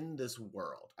is in this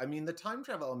world. I mean, the time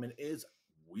travel element is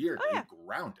weirdly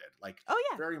grounded, like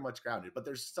very much grounded. But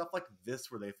there's stuff like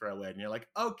this where they throw in and you're like,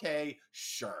 okay,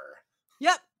 sure.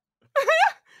 Yep.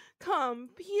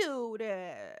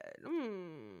 Computed.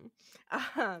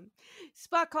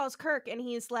 Spock calls Kirk and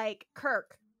he's like,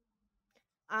 Kirk,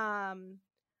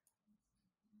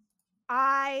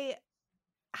 I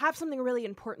have something really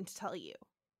important to tell you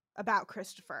about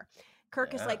Christopher.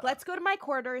 Kirk is like, let's go to my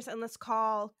quarters and let's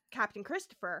call Captain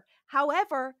Christopher.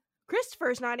 However,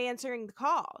 Christopher's not answering the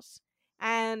calls.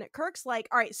 And Kirk's like,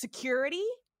 all right, security,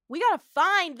 we gotta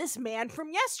find this man from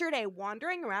yesterday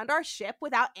wandering around our ship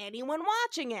without anyone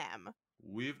watching him.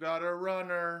 We've got a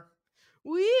runner.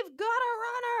 We've got a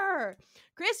runner.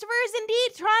 Christopher is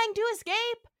indeed trying to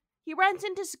escape. He runs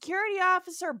into security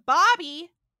officer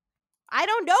Bobby. I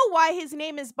don't know why his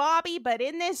name is Bobby, but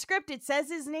in this script it says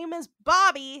his name is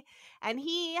Bobby, and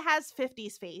he has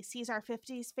 50s face. He's our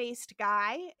 50s faced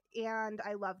guy, and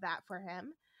I love that for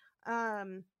him.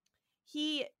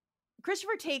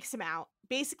 Christopher takes him out,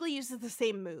 basically uses the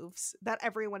same moves that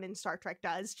everyone in Star Trek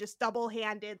does, just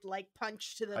double-handed, like,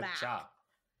 punch to the back. Chop.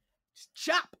 Just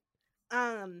chop.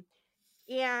 And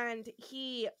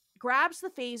he grabs the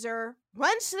phaser,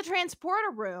 runs to the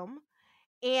transporter room,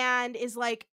 and is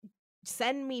like,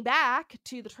 send me back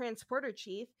to the transporter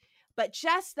chief. But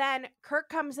just then, Kirk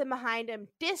comes in behind him,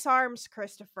 disarms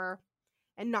Christopher,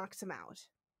 and knocks him out.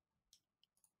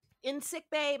 In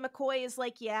sickbay, McCoy is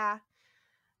like, yeah,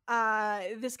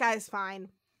 this guy's fine.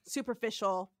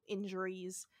 Superficial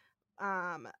injuries.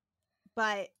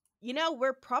 But, you know,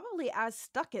 we're probably as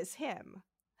stuck as him.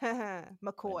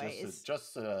 McCoy is...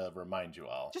 Just to remind you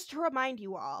all. Just to remind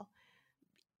you all.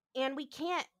 And we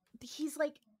can't... He's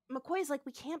like... McCoy's like,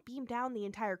 we can't beam down the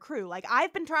entire crew. Like,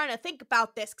 I've been trying to think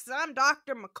about this because I'm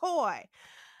Dr. McCoy.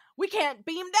 We can't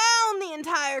beam down the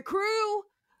entire crew.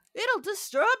 It'll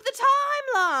disturb the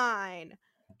timeline.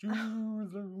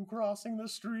 Crossing the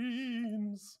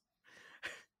streams.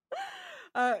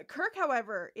 Kirk,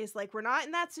 however, is like, we're not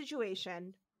in that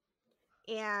situation.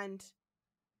 And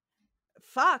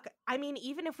fuck, I mean,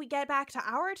 even if we get back to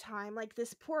our time, like,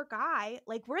 this poor guy,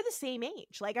 like, we're the same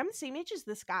age. Like, I'm the same age as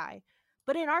this guy.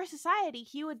 But in our society,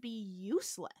 he would be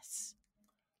useless.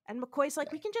 And McCoy's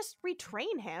like, we can just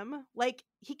retrain him. Like,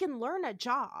 he can learn a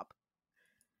job.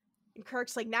 And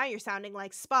Kirk's like, now you're sounding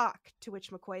like Spock. To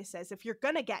which McCoy says, if you're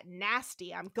gonna get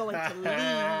nasty, I'm going to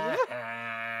leave.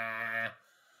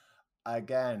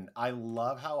 Again, I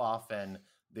love how often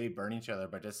they burn each other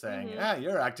by just saying,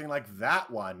 you're acting like that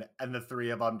one. And the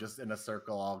three of them just in a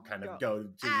circle all kind of go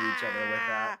to each other with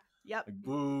that. Yep. Like,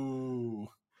 boo.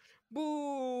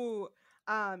 Boo.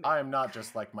 I am not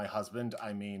just like my husband.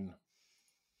 I mean,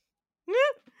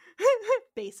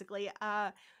 basically,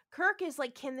 Kirk is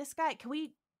like, can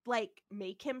we like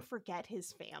make him forget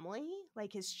his family,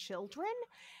 like his children?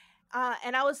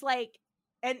 And I was like,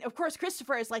 and of course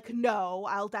Christopher is like, no,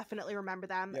 I'll definitely remember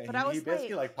them. Yeah, but he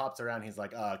basically like pops around. He's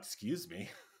like, excuse me.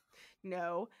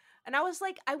 No. And I was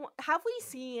like, have we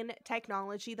seen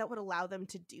technology that would allow them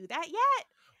to do that yet?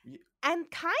 And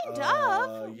kind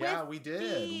of. Yeah, we did.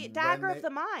 The dagger of the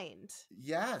mind.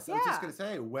 Yes, I was just going to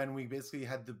say, when we basically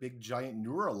had the big giant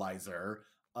neuralizer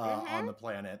on the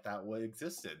planet that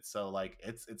existed. So like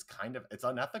it's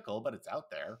unethical, but it's out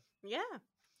there. Yeah.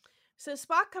 So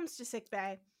Spock comes to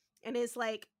sickbay and is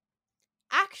like,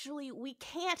 actually, we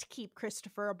can't keep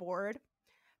Christopher aboard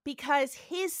because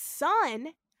his son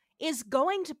is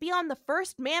going to be on the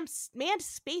first manned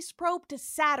space probe to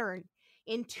Saturn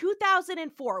in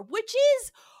 2004, which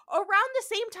is around the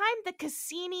same time the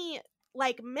Cassini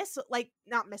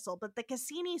the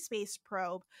Cassini space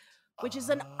probe, which is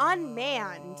an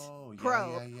unmanned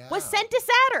probe, was sent to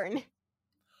Saturn.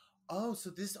 Oh, so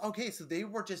they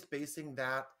were just basing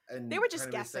that, and they were just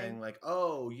kind of guessing, saying like,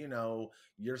 oh,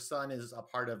 your son is a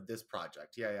part of this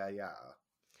project.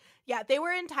 Yeah, they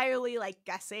were entirely like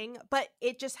guessing, but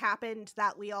it just happened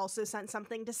that we also sent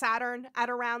something to Saturn at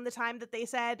around the time that they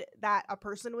said that a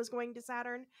person was going to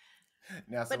Saturn.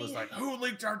 NASA was like, who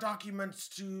leaked our documents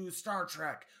to Star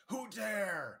Trek? Who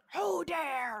dare? Who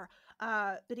dare?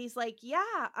 But he's like,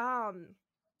 yeah,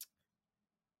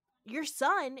 your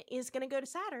son is gonna go to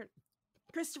Saturn.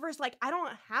 Christopher's like, I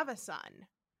don't have a son.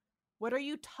 What are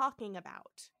you talking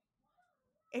about?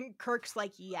 And Kirk's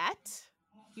like, yet?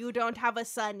 You don't have a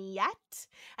son yet?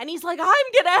 And he's like, I'm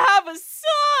gonna have a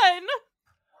son!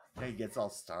 Yeah, he gets all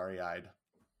starry-eyed.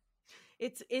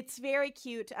 It's very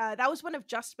cute. That was one of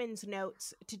Justman's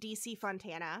notes to DC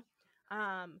Fontana.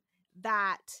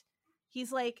 That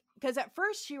he's like, because at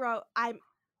first he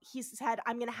said,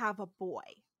 I'm gonna have a boy.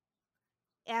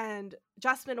 And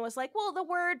Justman was like, well, the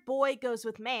word boy goes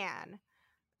with man,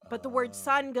 but the word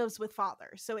son goes with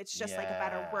father. So it's just like a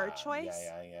better word choice.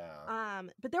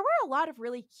 But there were a lot of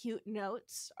really cute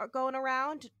notes going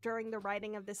around during the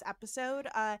writing of this episode.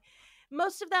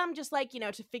 Most of them just like,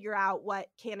 to figure out what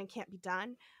can and can't be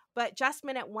done. But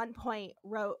Justman at one point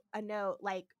wrote a note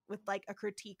like with like a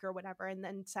critique or whatever, and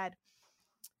then said,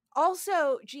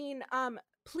 also, Gene,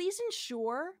 please make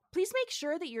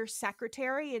sure that your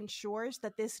secretary ensures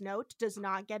that this note does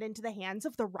not get into the hands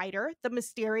of the writer, the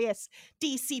mysterious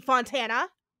DC Fontana.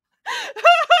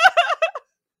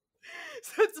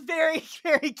 So it's very,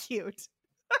 very cute.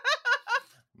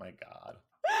 My God.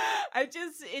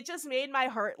 It just made my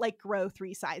heart like grow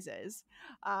 3 sizes.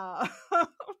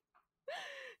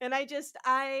 And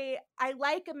I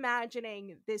like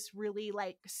imagining this really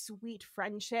like sweet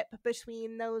friendship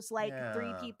between those like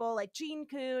 3 people, like Gene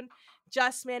Kuhn,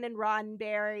 Justman, and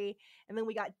Roddenberry, and then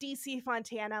we got DC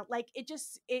Fontana. Like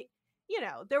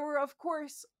there were of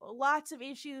course lots of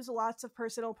issues, lots of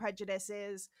personal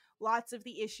prejudices, lots of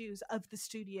the issues of the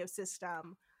studio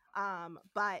system,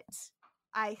 but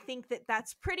I think that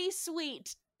that's pretty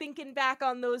sweet thinking back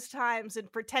on those times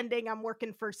and pretending I'm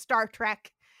working for Star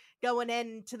Trek, going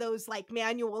into those like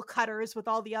manual cutters with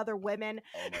all the other women.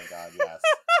 Oh my God, yes.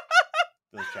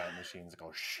 Those giant machines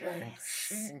go shink,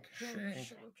 shink,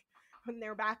 shink.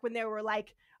 When they were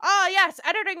like, oh yes,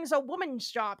 editing's a woman's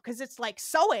job because it's like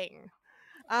sewing.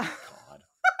 God.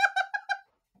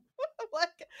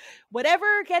 Like,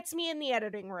 whatever gets me in the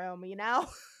editing room,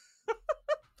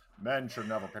 Men should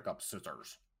never pick up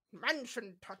scissors. Men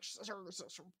shouldn't touch scissors.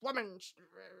 Women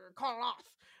call it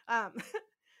off.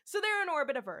 So they're in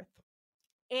orbit of Earth.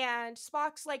 And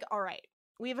Spock's like, all right,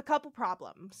 we have a couple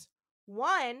problems.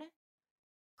 One,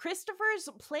 Christopher's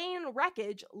plane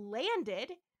wreckage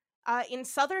landed in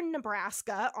southern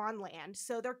Nebraska on land.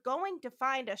 So they're going to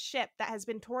find a ship that has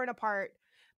been torn apart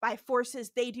by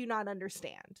forces they do not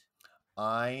understand.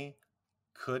 I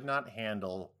could not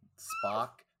handle Spock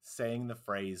saying the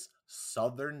phrase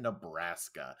southern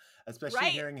Nebraska, especially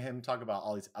hearing him talk about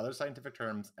all these other scientific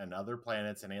terms and other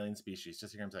planets and alien species.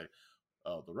 Just hearing him say,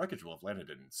 oh, the wreckage will have landed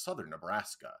in southern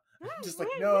Nebraska. Just like,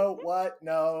 no, what?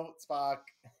 No, Spock.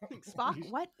 Spock,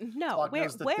 what? No. Spock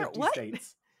knows the 50 what?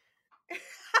 states.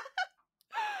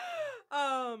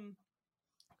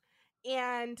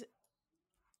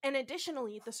 And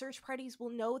additionally, the search parties will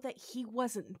know that he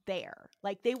wasn't there.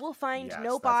 Like, they will find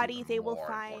no body. They will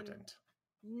find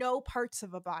no parts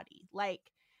of a body.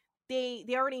 Like, they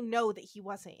already know that he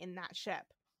wasn't in that ship.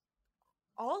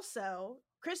 Also,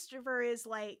 Christopher is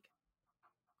like,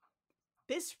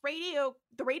 the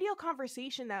radio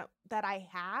conversation that I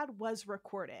had was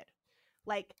recorded.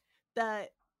 Like, the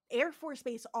Air Force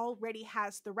Base already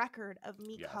has the record of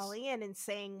me calling in and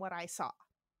saying what I saw.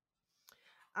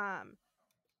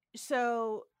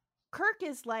 So Kirk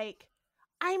is like,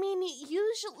 I mean,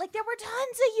 usually, like, there were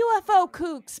tons of UFO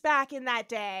kooks back in that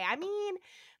day. I mean,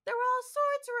 there were all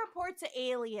sorts of reports of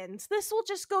aliens. This will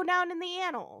just go down in the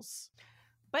annals.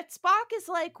 But Spock is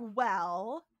like,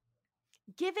 well,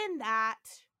 given that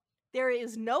there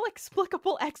is no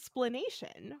explicable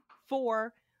explanation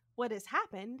for what has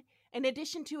happened, in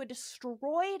addition to a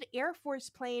destroyed Air Force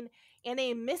plane and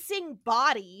a missing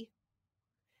body,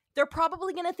 they're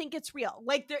probably gonna think it's real.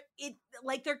 Like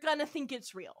they're gonna think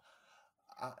it's real.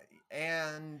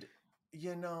 And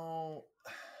you know,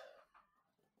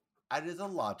 it is a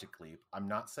logic leap. I'm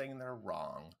not saying they're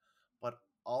wrong, but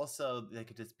also they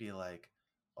could just be like,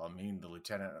 well, I mean, the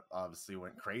lieutenant obviously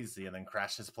went crazy and then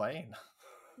crashed his plane.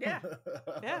 Yeah.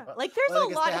 Like there's a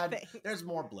lot of things. There's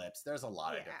more blips. There's a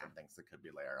lot of different things that could be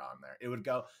layered on there. It would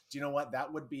go, do you know what?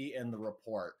 That would be in the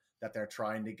report that they're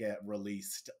trying to get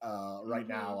released right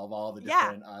now of all the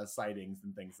different sightings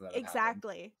and things that have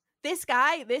happened. This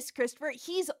guy, this Christopher,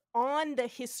 he's on the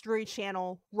History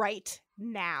Channel right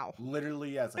now.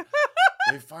 Literally, yes.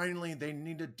 They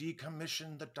need to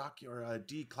decommission the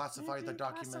declassify the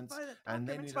documents, and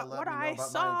they need to let me know about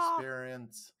my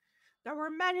experience. There were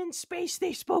men in space,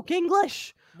 they spoke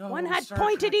English. No, one had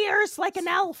pointed ears like an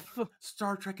elf.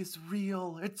 Star Trek is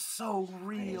real. It's so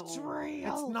real. It's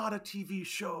real. It's not a TV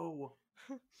show.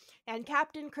 And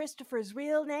Captain Christopher's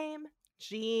real name?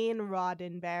 Gene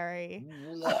Roddenberry.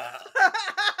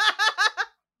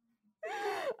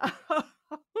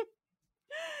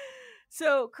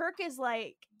 So Kirk is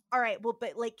like, all right, well,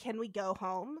 but like, can we go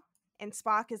home? And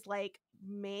Spock is like,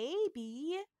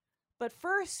 maybe. But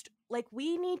first, like,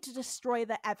 we need to destroy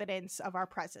the evidence of our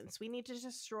presence. We need to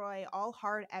destroy all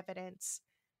hard evidence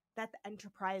that the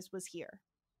Enterprise was here.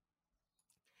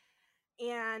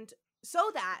 And so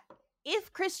that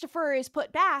if Christopher is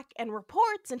put back and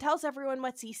reports and tells everyone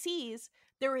what he sees,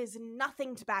 there is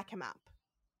nothing to back him up.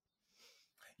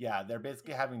 Yeah, they're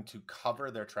basically having to cover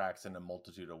their tracks in a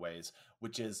multitude of ways,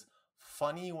 which is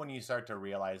funny when you start to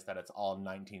realize that it's all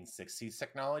 1960s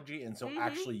technology. And so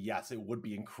actually, yes, it would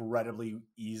be incredibly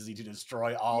easy to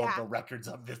destroy all of the records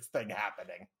of this thing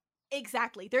happening.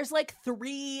 Exactly. There's like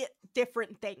 3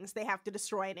 different things they have to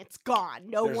destroy and it's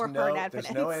gone. There's more hard evidence.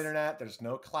 There's no internet. There's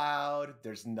no cloud.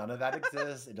 There's none of that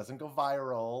exists. It doesn't go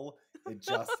viral. It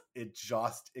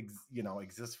just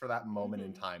exists for that moment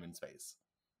in time and space.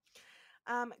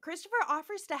 Christopher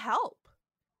offers to help.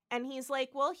 And he's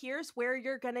like, well, here's where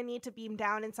you're going to need to beam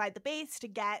down inside the base to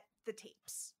get the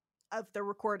tapes of the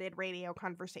recorded radio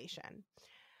conversation.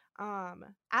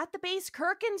 At the base,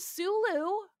 Kirk and Sulu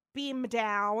beam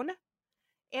down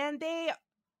and they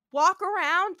walk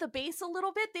around the base a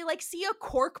little bit. They like see a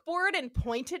cork board and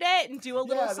point at it and do a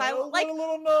little silent, like,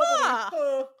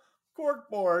 cork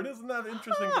board. Isn't that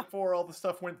interesting? Before all the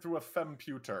stuff went through a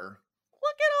femputer.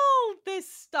 Look at all this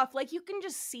stuff. Like, you can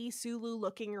just see Sulu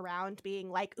looking around being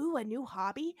like, ooh, a new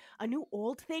hobby, a new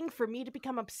old thing for me to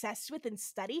become obsessed with and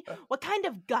study. What kind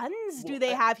of guns do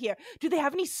they have here? Do they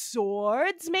have any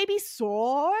swords? Maybe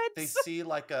swords? They see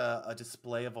like a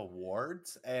display of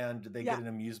awards and they get an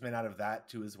amusement out of that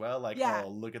too as well. Like, oh,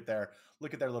 look at their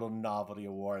little novelty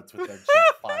awards with their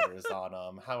jet fighters on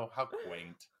them. How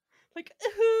quaint. Like,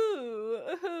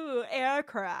 ooh,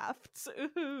 aircrafts,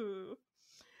 ooh.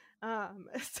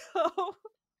 So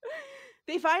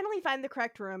they finally find the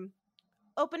correct room,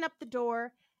 open up the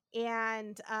door,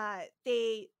 and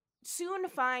they soon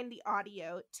find the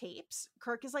audio tapes.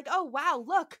 Kirk is like, oh, wow,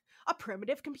 look, a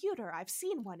primitive computer. I've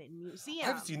seen one in museums.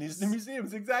 I've seen these in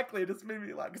museums, exactly. It just made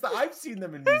me laugh, because I've seen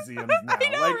them in museums now. I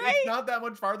know, right? It's not that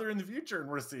much farther in the future, and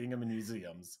we're seeing them in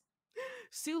museums.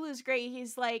 Sulu's great.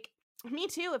 He's like, me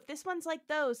too. If this one's like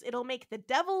those, it'll make the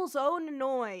devil's own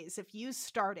noise if you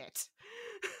start it.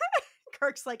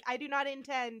 Kirk's like, I do not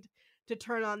intend to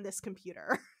turn on this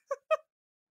computer.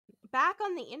 Back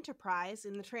on the Enterprise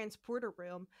in the transporter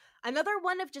room, another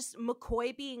one of just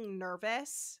McCoy being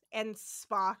nervous and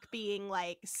Spock being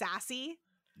like sassy.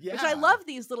 Yeah. Which I love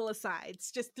these little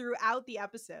asides just throughout the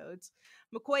episodes.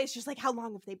 McCoy is just like, how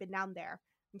long have they been down there?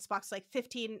 And Spock's like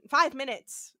 15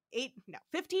 minutes,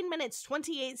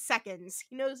 28 seconds.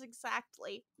 He knows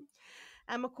exactly.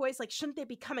 And McCoy's like, shouldn't they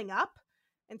be coming up?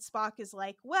 And Spock is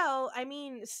like, well, I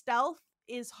mean, stealth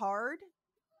is hard,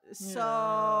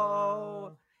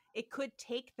 so it could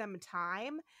take them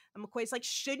time. And McCoy's like,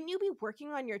 shouldn't you be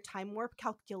working on your time warp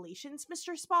calculations,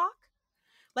 Mr. Spock?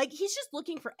 Like, he's just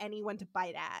looking for anyone to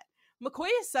bite at. McCoy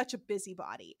is such a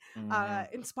busybody.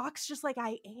 And Spock's just like,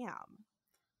 I am.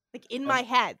 Like, in my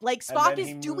head. Like, Spock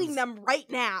is doing them right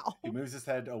now. He moves his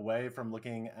head away from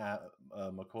looking at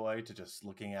McCoy to just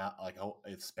looking at, like,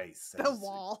 it's space. The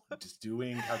wall. Just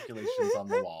doing calculations on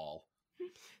the wall.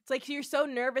 It's like, you're so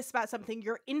nervous about something,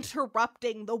 you're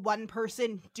interrupting the one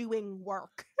person doing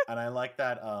work. And I like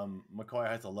that McCoy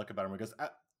has a look about him and goes,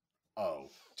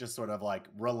 just sort of, like,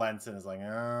 relents and is like,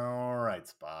 all right,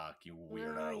 Spock, you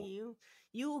weirdo.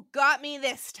 You got me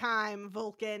this time,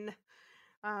 Vulcan.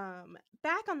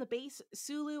 Back on the base,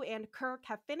 Sulu and Kirk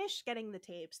have finished getting the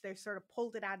tapes. They're sort of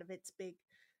pulled it out of its big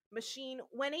machine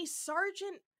when a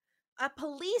sergeant a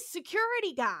police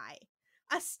security guy.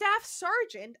 A staff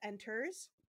sergeant enters.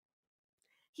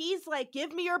 He's like,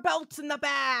 give me your belts in the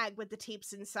bag with the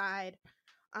tapes inside.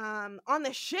 On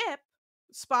the ship,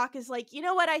 Spock is like, you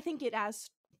know what? I think it has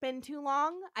been too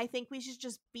long. I think we should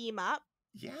just beam up.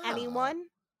 Yeah. Anyone?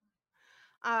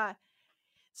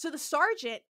 So the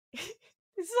sergeant, this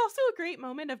is also a great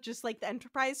moment of just like the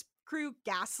Enterprise crew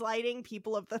gaslighting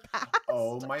people of the past.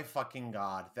 Oh my fucking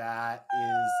God.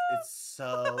 It's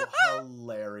so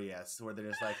hilarious where they're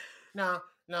just like, no,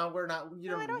 we're not, you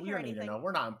don't need to know.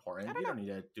 We're not important. You don't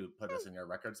need to put this in your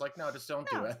records. Like, no, just don't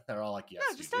do it. They're all like, yes,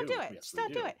 no, just don't do it. Yes, just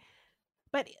don't do it.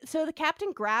 But so the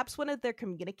captain grabs one of their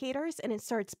communicators and it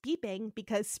starts beeping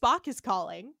because Spock is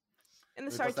calling. And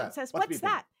the sergeant says, what's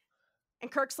that?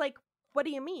 And Kirk's like, what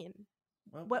do you mean?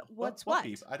 Well, what's what?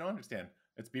 Beep? I don't understand.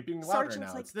 It's beeping louder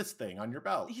now. Like, it's this thing on your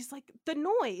belt. He's like, the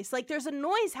noise. Like, there's a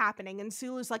noise happening. And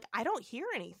Sulu's like, I don't hear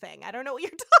anything. I don't know what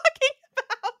you're talking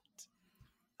about.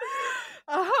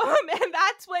 And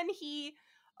that's when he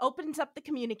opens up the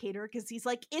communicator because he's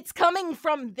like, it's coming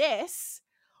from this.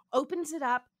 Opens it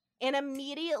up and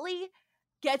immediately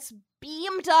gets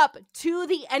beamed up to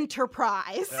the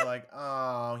Enterprise. They're like,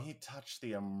 oh, he touched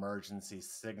the emergency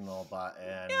signal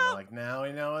button. Yep. Like, now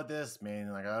we know what this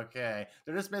means. Like, okay.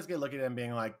 They're just basically looking at him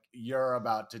being like, you're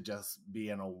about to just be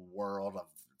in a world of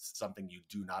something you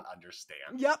do not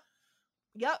understand. Yep.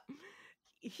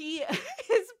 He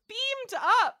is beamed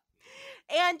up.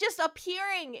 And just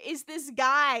appearing is this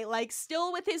guy, like,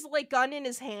 still with his, like, gun in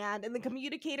his hand and the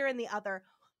communicator in the other,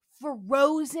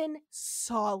 frozen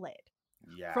solid.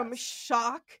 Yes. From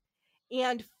shock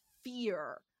and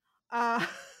fear. They're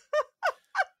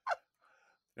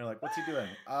like, what's he doing?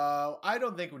 I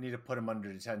don't think we need to put him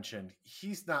under detention.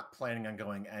 He's not planning on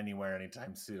going anywhere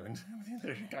anytime soon.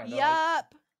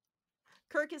 Yep.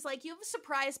 Kirk is like, you have a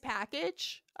surprise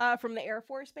package from the Air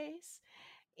Force Base.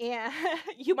 And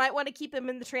you might want to keep him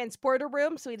in the transporter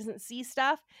room so he doesn't see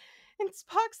stuff. And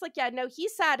Spock's like, yeah, no,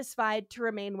 he's satisfied to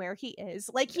remain where he is.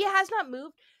 Like, he has not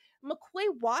moved. McCoy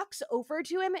walks over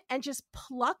to him and just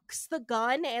plucks the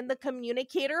gun and the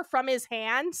communicator from his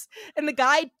hands. And the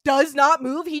guy does not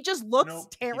move. He just looks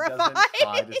terrified. He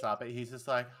doesn't try to stop it. He's just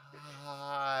like,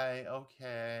 hi,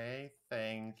 okay,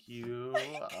 thank you.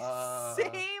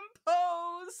 Same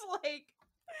pose. Like,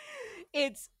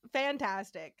 it's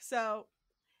fantastic. So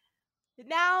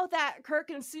now that Kirk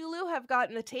and Sulu have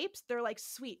gotten the tapes, they're like,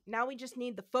 sweet, now we just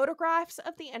need the photographs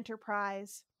of the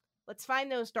Enterprise. Let's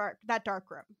find that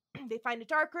dark room. They find a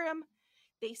dark room.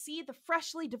 They see the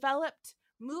freshly developed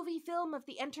movie film of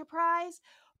the Enterprise,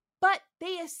 but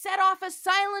they set off a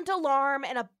silent alarm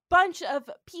and a bunch of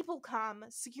people come.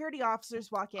 Security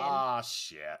officers walk in. Ah,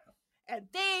 shit. And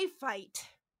they fight.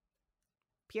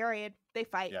 Period. They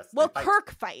fight. Yes, well,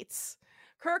 Kirk fights.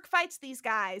 Kirk fights these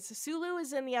guys. Sulu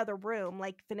is in the other room,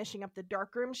 like, finishing up the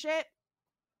darkroom shit.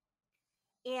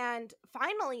 And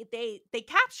finally, they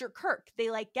capture Kirk. They,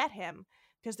 like, get him,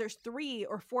 because there's 3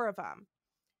 or 4 of them.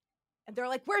 And they're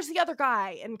like, where's the other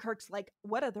guy? And Kirk's like,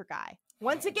 what other guy?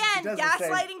 Once again,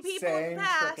 gaslighting people in the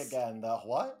past. Trick again. The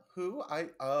what? Who? I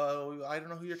don't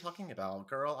know who you're talking about.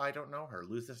 Girl, I don't know her.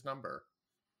 Lose this number.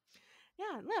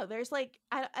 Yeah, no, there's like,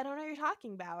 I don't know what you're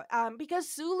talking about. Because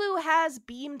Sulu has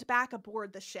beamed back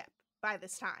aboard the ship by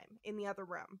this time in the other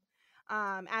room,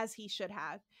 as he should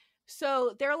have.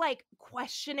 So they're like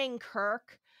questioning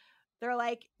Kirk. They're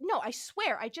like, no, I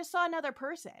swear, I just saw another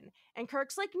person. And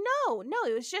Kirk's like, no,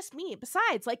 it was just me.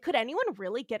 Besides, like, could anyone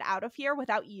really get out of here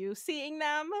without you seeing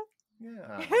them?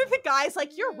 Yeah. The guy's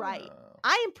like, you're right.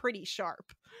 I am pretty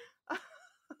sharp.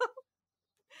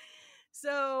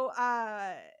 So,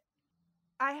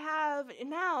 I have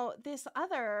now this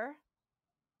other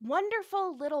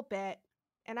wonderful little bit,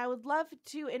 and I would love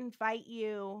to invite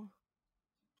you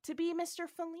to be Mr.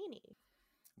 Fellini.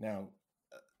 Now,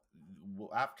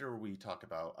 after we talk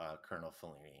about Colonel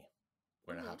Fellini,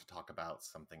 we're going to have to talk about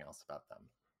something else about them.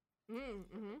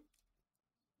 Mm-hmm.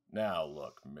 Now,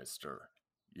 look, mister,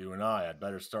 you and I had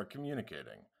better start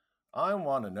communicating. I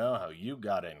want to know how you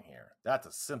got in here. That's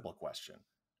a simple question.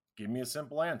 Give me a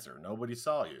simple answer. Nobody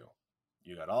saw you.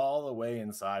 You got all the way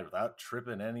inside without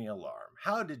tripping any alarm.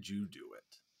 How did you do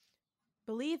it?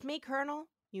 Believe me, Colonel,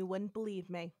 you wouldn't believe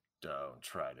me. Don't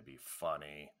try to be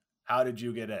funny. How did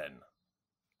you get in?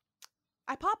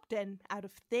 I popped in out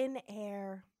of thin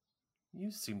air.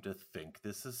 You seem to think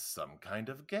this is some kind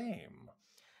of game.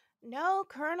 No,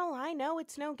 Colonel, I know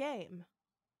it's no game.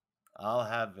 I'll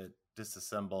have it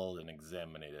disassembled and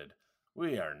examined.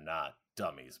 We are not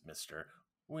dummies, mister.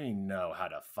 We know how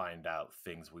to find out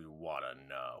things we want to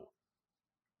know.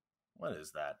 What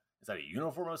is that? Is that a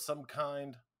uniform of some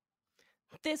kind?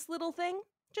 This little thing?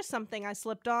 Just something I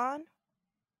slipped on.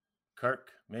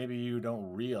 Kirk, maybe you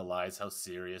don't realize how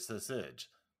serious this is.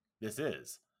 This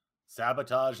is.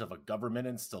 Sabotage of a government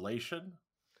installation?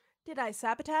 Did I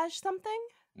sabotage something?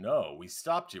 No, we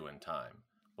stopped you in time.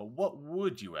 But what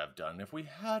would you have done if we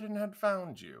hadn't had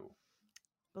found you?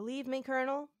 Believe me,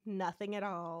 Colonel, nothing at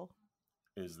all.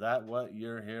 Is that what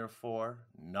you're here for?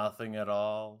 Nothing at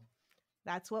all?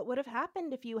 That's what would have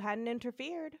happened if you hadn't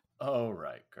interfered. Oh,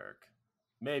 right, Kirk.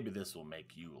 Maybe this will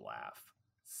make you laugh.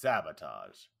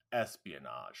 Sabotage,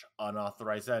 espionage,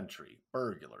 unauthorized entry,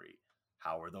 burglary.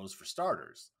 How are those for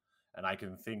starters? And I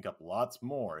can think up lots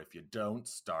more if you don't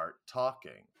start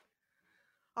talking.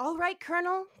 All right,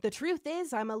 Colonel. The truth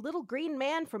is, I'm a little green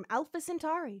man from Alpha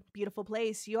Centauri. Beautiful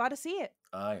place. You ought to see it.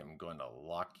 I am going to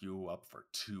lock you up for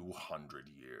 200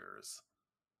 years.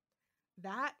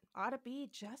 That ought to be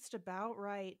just about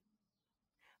right.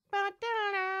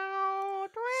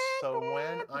 So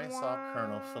when I saw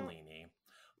Colonel Fellini,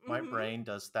 my brain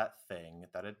does that thing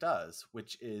that it does,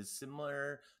 which is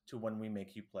similar to when we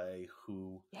make you play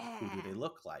who do they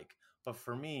look like. But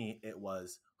for me, it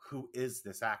was, who is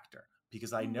this actor?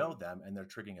 Because I know them and they're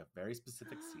triggering a very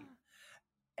specific scene.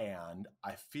 And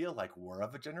I feel like we're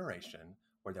of a generation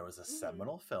where there was a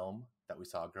seminal film that we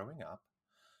saw growing up,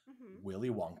 Willy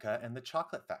Wonka and the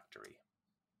Chocolate Factory.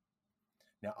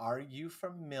 Now, are you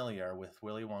familiar with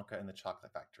Willy Wonka and the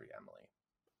Chocolate Factory, Emily?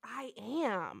 I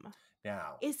am.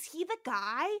 Now, is he the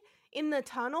guy in the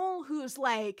tunnel who's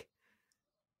like,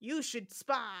 you should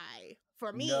spy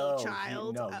for me,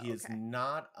 child? He is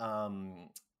not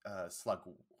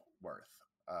Slugworth.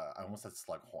 I almost said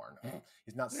Slughorn.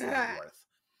 He's not Slugworth.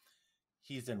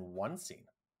 He's in one scene,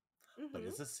 but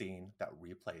it's a scene that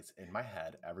replays in my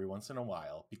head every once in a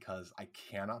while because I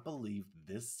cannot believe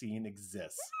this scene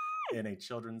exists in a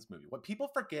children's movie. What people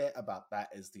forget about that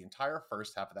is the entire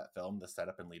first half of that film, the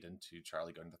setup and lead into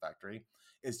Charlie going to the factory,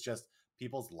 is just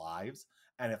people's lives,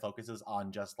 and it focuses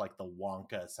on just like the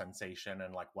Wonka sensation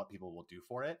and like what people will do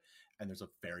for it. And there's a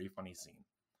very funny scene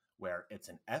where it's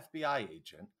an FBI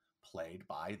agent played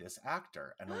by this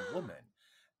actor and a woman,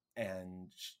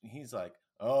 and he's like,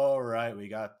 all right, we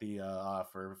got the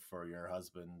offer for your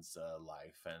husband's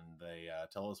life, and they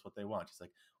tell us what they want. He's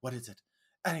like, what is it?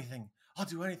 Anything. I'll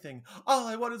do anything. All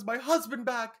I want is my husband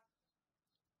back.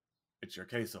 It's your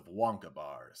case of Wonka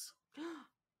bars.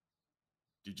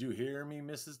 Did you hear me,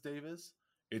 Mrs. Davis?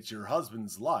 It's your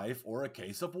husband's life or a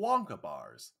case of Wonka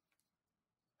bars.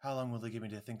 How long will they give me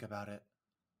to think about it?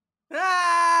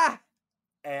 Ah!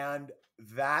 And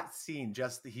that scene,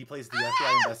 he plays the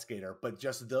FBI investigator, but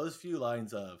just those few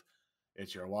lines of,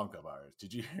 it's your Wonka bars.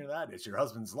 Did you hear that? It's your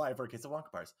husband's life or a case of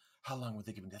Wonka bars. How long would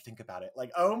they give him to think about it?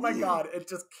 Like, oh my God, it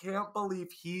just can't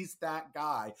believe he's that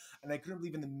guy. And I couldn't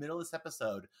believe in the middle of this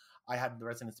episode, I had the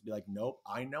residents to be like, nope,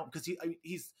 I know. Because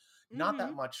he's not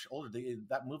that much older.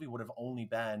 That movie would have only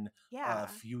been a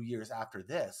few years after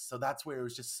this. So that's where it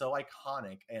was just so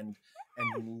iconic and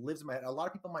he lives in my head. A lot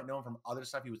of people might know him from other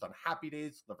stuff. He was on Happy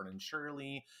Days, Laverne and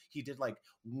Shirley. He did like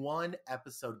one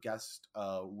episode guest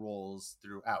roles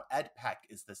throughout. Ed Peck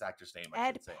is this actor's name,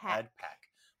 I should say. Ed Peck.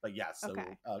 But yeah, so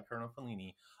Colonel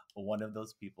Fellini, one of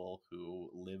those people who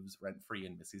lives rent-free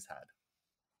in Missy's head.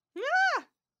 Yeah!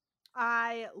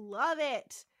 I love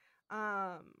it.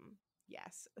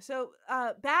 Yes. So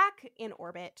back in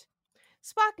orbit,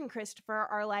 Spock and Christopher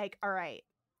are like, all right,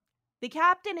 the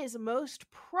captain is most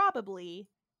probably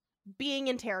being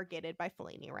interrogated by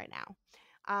Fellini right now.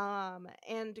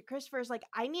 And Christopher's like,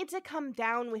 I need to come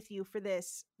down with you for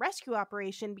this rescue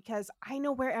operation because I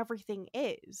know where everything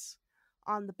is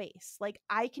on the base. Like,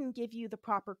 I can give you the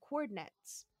proper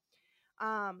coordinates.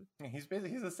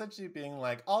 He's essentially being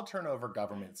like, I'll turn over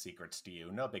government secrets to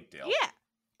you. No big deal. Yeah.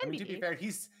 I mean, to be fair,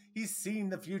 he's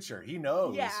seen the future. He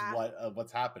knows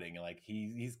what's happening. Like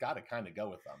he's got to kind of go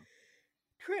with them.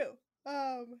 True.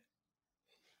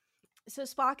 So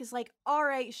Spock is like, all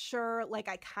right, sure. Like,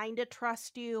 I kind of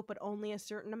trust you, but only a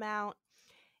certain amount.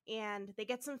 And they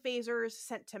get some phasers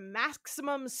sent to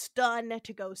maximum stun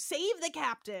to go save the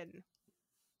captain.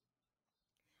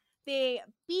 They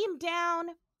beam down,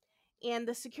 and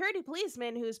the security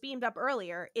policeman who's beamed up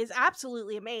earlier is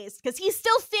absolutely amazed because he's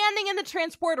still standing in the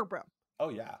transporter room. Oh,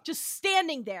 yeah. Just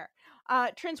standing there.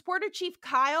 Transporter Chief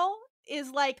Kyle is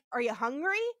like, are you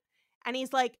hungry? And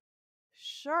he's like,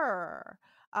 sure.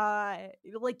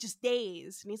 Like, just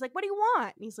dazed. And he's like, what do you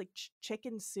want? And he's like,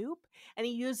 chicken soup. And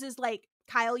he uses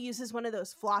Kyle uses one of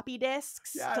those floppy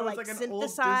disks to like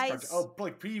synthesize.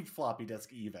 Like pre-floppy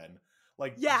disk even.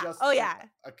 Like, yeah. just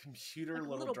a computer like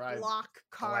little drive block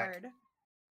card.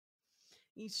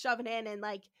 He's shoving in, and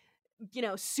like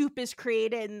soup is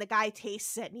created and the guy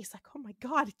tastes it and he's like, oh my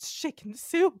God, it's chicken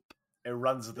soup. It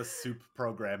runs the soup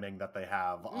programming that they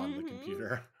have on the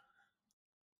computer.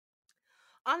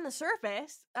 On the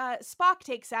surface, Spock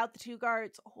takes out the two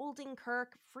guards holding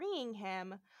Kirk, freeing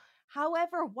him.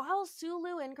 However, while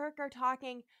Sulu and Kirk are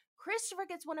talking, Christopher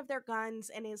gets one of their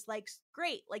guns and is like,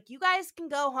 great, like, you guys can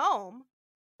go home,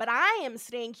 but I am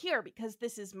staying here because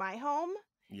this is my home.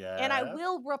 Yeah. And I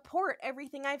will report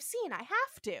everything I've seen. I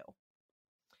have to.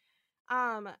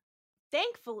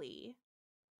 Thankfully,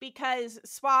 because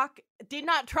Spock did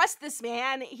not trust this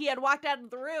man, he had walked out of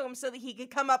the room so that he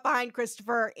could come up behind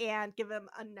Christopher and give him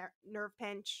a nerve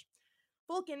pinch.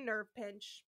 Vulcan nerve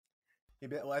pinch.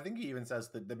 Well, I think he even says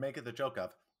that they make it the joke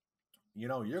of, you're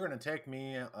going to take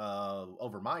me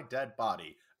over my dead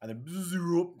body. And then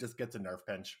just gets a nerve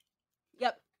pinch.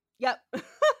 Yep.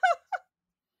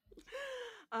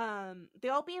 They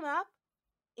all beam up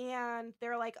and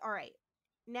they're like, all right,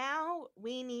 now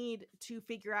we need to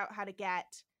figure out how to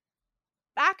get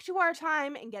back to our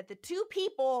time and get the two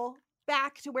people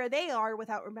back to where they are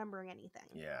without remembering anything.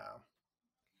 Yeah.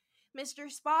 Mr.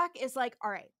 Spock is like,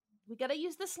 all right, we gotta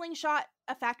use the slingshot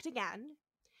effect again.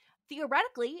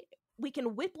 Theoretically, we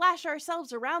can whiplash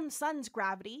ourselves around the sun's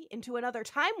gravity into another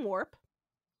time warp.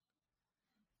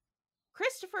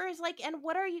 Christopher is like, and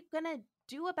what are you gonna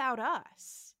do about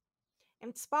us?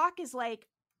 And Spock is like,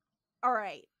 all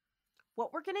right,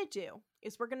 what we're gonna do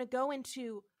is we're gonna go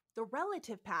into the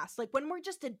relative past. Like, when we're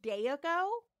just a day ago,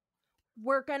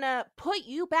 we're gonna put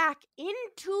you back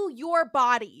into your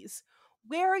bodies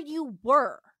where you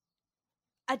were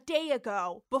a day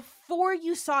ago before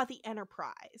you saw the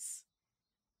Enterprise.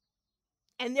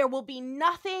 And there will be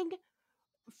nothing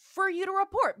for you to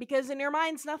report because in your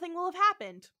minds, nothing will have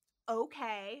happened.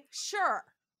 Okay, sure.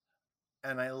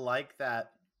 And I like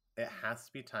that it has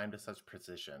to be timed to such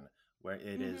precision where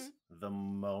it is the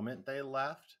moment they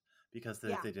left. Because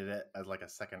if they did it as like a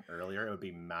second earlier, it would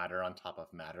be matter on top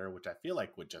of matter, which I feel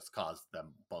like would just cause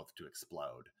them both to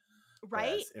explode.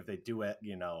 Right? Whereas if they do it,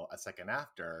 a second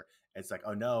after, it's like,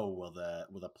 oh no, will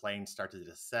the plane start to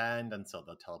descend, and so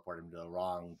they'll teleport him to the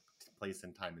wrong place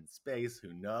in time and space?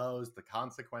 Who knows the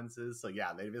consequences? So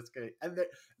yeah, they just get, and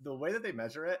the way that they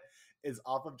measure it is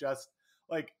off of just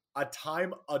like a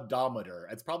time odometer.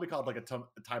 It's probably called like a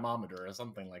timeometer or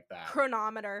something like that.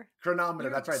 Chronometer. You're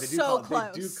that's right. They do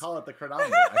call it the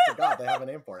chronometer. I forgot they have a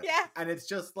name for it. Yeah. And it's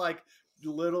just like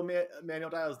little manual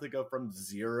dials that go from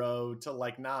 0 to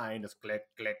like 9, just click,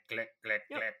 click, click, click,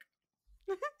 click.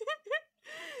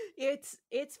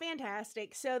 It's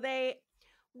fantastic. So they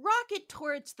rocket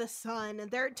towards the sun.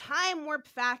 Their time warp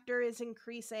factor is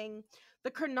increasing.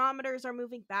 The chronometers are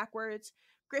moving backwards.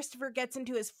 Christopher gets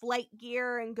into his flight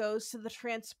gear and goes to the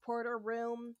transporter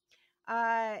room.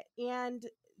 And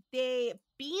they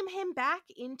beam him back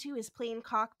into his plane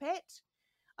cockpit.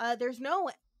 There's no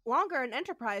longer an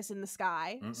Enterprise in the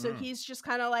sky. So he's just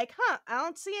kind of like, I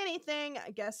don't see anything.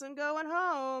 I guess I'm going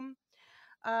home.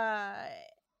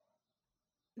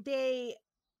 They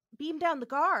beam down the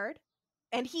guard.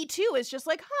 And he too is just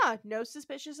like, no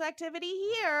suspicious activity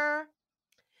here.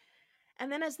 And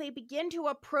then as they begin to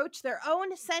approach their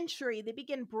own century, they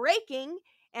begin braking,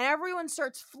 and everyone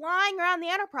starts flying around the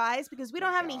Enterprise because we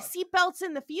don't have any seatbelts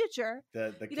in the future.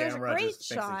 The camera just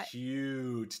makes a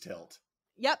huge tilt.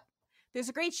 Yep. There's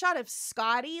a great shot of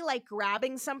Scotty like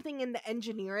grabbing something in the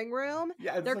engineering room.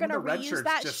 Yeah, they're going to reuse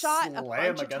that shot a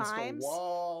bunch of times. A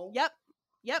wall.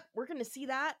 Yep. We're going to see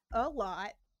that a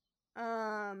lot.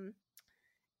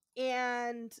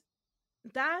 And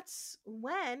that's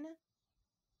when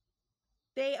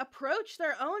they approach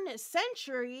their own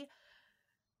century.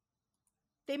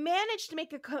 They manage to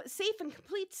make a safe and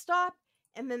complete stop,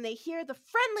 and then they hear the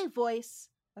friendly voice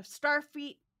of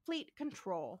Starfleet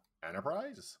Control.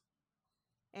 Enterprise?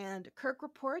 And Kirk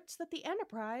reports that the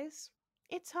Enterprise,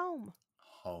 it's home.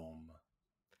 Home.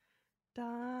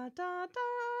 Da da da da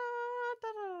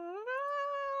da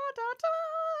da da.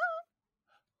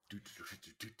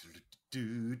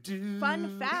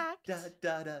 Fun fact.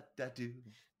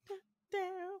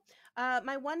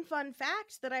 My one fun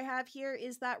fact that I have here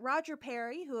is that Roger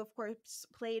Perry, who of course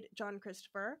played John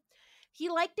Christopher, he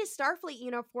liked his Starfleet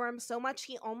uniform so much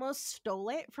he almost stole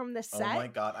it from the set. Oh my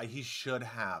god, he should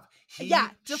have.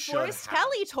 DeForest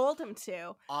Kelley told him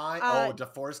to.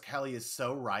 DeForest Kelley is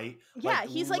so right. Yeah,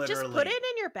 he's like, just put it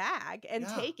in your bag and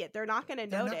take it. They're not going to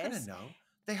notice. They're not going to know.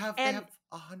 They have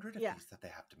 100 of these that they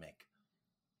have to make.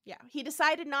 Yeah, he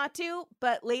decided not to,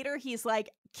 but later he's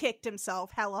like kicked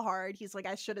himself hella hard. He's like,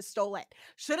 I should have stolen it.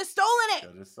 Should have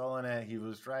stolen it. He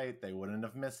was right. They wouldn't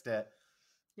have missed it.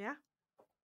 Yeah.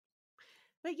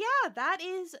 But yeah, that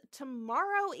is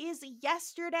Tomorrow is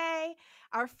Yesterday,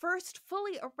 our first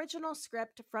fully original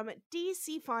script from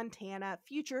DC Fontana,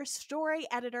 future story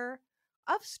editor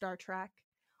of Star Trek.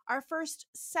 Our first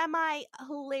semi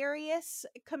hilarious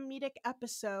comedic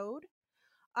episode.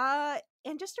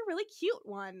 And just a really cute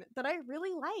one that I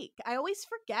really like. I always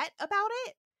forget about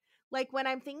it. Like when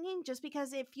I'm thinking, just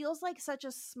because it feels like such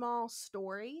a small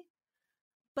story,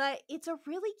 but it's a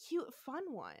really cute,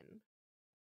 fun one.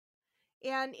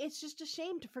 And it's just a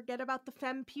shame to forget about the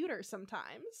femputer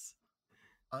sometimes.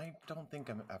 I don't think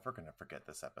I'm ever going to forget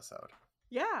this episode.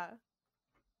 Yeah.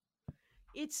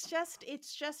 It's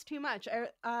just too much.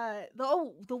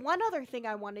 The one other thing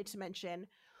I wanted to mention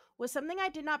was something I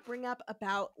did not bring up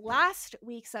about last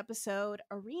week's episode,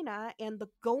 Arena and the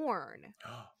Gorn.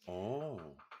 Oh.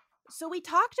 So we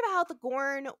talked about how the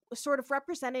Gorn sort of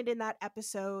represented in that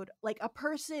episode like a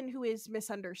person who is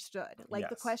misunderstood. Like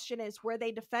the Yes. question is, were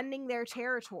they defending their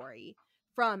territory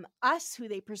from us, who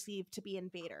they perceive to be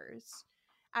invaders,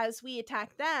 as we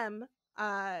attack them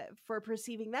for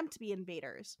perceiving them to be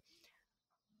invaders?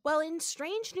 Well, in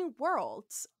Strange New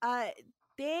Worlds,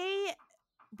 they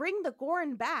bring the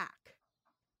Gorn back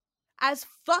as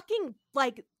fucking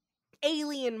like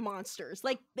alien monsters,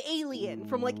 like the Alien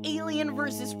from like Alien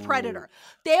versus Predator.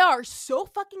 They are so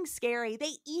fucking scary.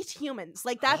 They eat humans.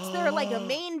 Like that's their like a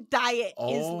main diet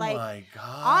is Oh like my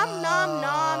om nom nom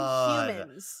god.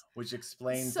 humans. Which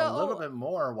explains a So little bit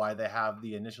more why they have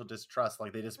the initial distrust.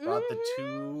 Like they just brought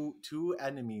the two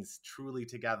enemies truly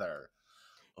together.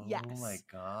 Oh my yes.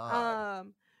 god.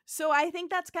 So I think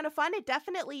that's kind of fun. It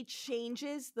definitely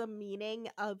changes the meaning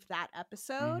of that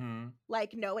episode. Mm-hmm.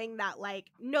 Like knowing that like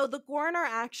no, the Gorn are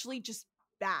actually just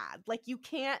bad. Like you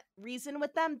can't reason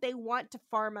with them. They want to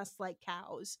farm us like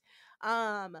cows.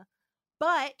 But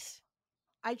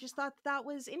I just thought that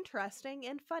was interesting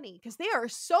and funny because they are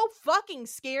so fucking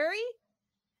scary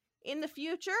in the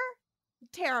future.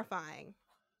 Terrifying.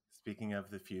 Speaking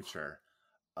of the future,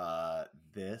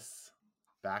 this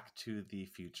Back to the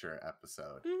Future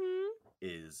episode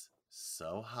is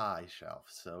so high shelf,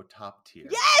 so top tier,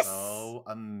 Yes! so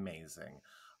amazing.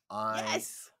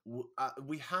 Yes!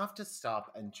 We have to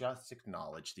stop and just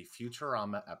acknowledge the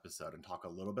Futurama episode and talk a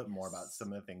little bit more about some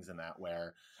of the things in that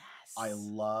where I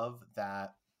love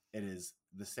that it is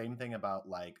the same thing about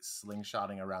like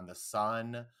slingshotting around the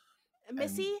sun.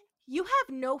 Missy, you have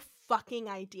no fucking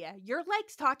idea. You're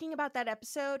like talking about that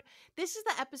episode. This is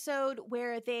the episode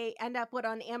where they end up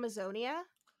on Amazonia.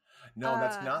 No,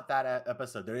 that's not that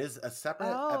episode. There is a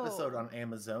separate episode on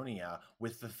Amazonia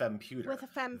with the femputer. With a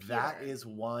femputer. That is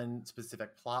one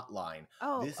specific plot line.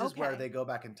 This is where they go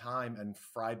back in time and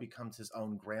Fry becomes his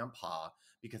own grandpa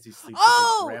because he sleeps with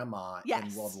his grandma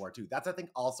in World War II. That's, I think,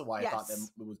 also why I thought that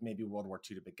it was maybe World War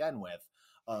II to begin with.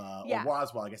 Or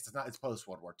Roswell, I guess it's post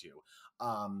World War II,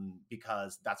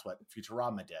 because that's what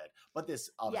Futurama did. But this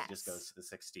obviously just goes to the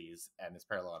 60s and is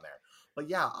parallel in there. But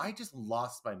yeah, I just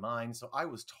lost my mind. So I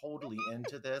was totally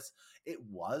into this. It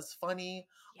was funny.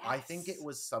 Yes. I think it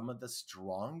was some of the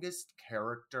strongest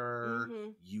character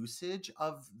usage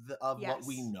of what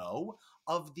we know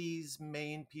of these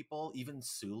main people. Even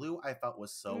Sulu, I felt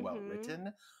was so well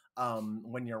written.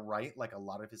 When you're right, like a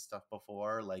lot of his stuff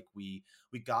before, like we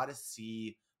got to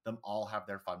see them all have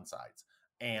their fun sides.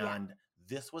 And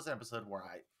this was an episode where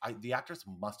the actors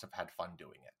must have had fun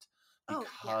doing it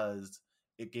because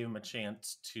it gave him a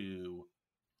chance to,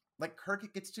 like,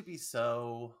 Kirk gets to be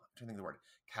so, I'm trying to think of the word,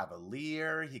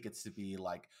 cavalier. He gets to be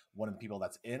like one of the people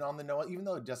that's in on the know, even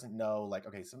though he doesn't know, like,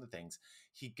 okay, some of the things.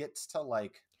 He gets to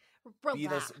like be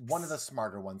this one of the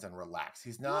smarter ones and relax.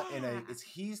 He's not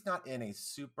he's not in a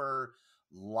super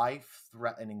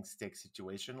life-threatening stake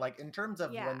situation. Like in terms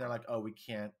of when they're like, oh, we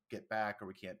can't get back or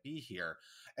we can't be here.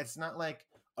 It's not like,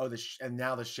 oh, and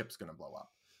now the ship's gonna blow up.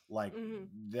 Like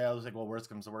they're like, well, worst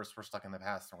comes to worst, we're stuck in the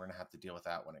past and we're gonna have to deal with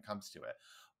that when it comes to it.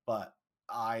 But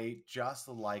I just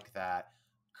like that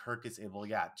Kirk is able,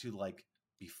 to like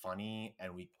be funny,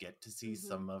 and we get to see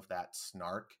some of that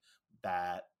snark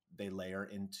that they layer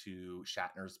into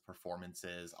Shatner's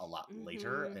performances a lot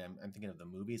later. And I'm thinking of the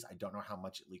movies. I don't know how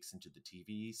much it leaks into the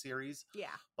TV series. Yeah.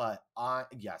 But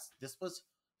this was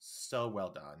so well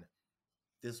done.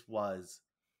 This was,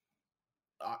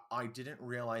 I didn't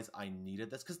realize I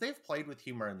needed this because they've played with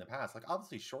humor in the past. Like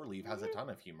obviously Shore Leave has a ton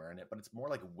of humor in it, but it's more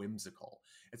like whimsical.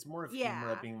 It's more of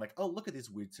humor of being like, oh, look at these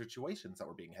weird situations that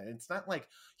were being had. It's not like,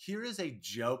 here is a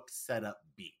joke setup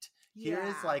beat. Here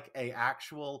is like a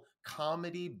actual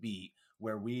comedy beat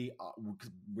where we're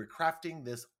crafting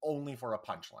this only for a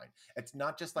punchline. It's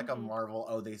not just like a Marvel,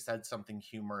 oh, they said something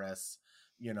humorous,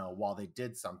 while they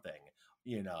did something.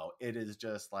 You know, it is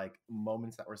just like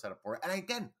moments that were set up for it. And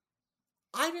again,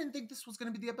 I didn't think this was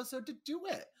going to be the episode to do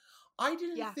it. I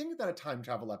didn't think that a time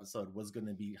travel episode was going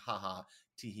to be haha,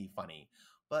 teehee funny.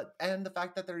 And the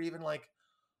fact that they're even like,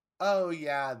 oh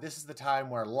yeah, this is the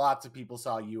time where lots of people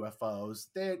saw UFOs.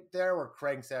 There were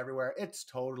cranks everywhere. It's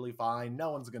totally fine. No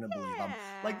one's going to believe them.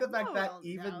 Like the fact that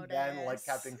even then, like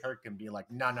Captain Kirk can be like,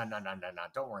 no,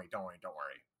 don't worry.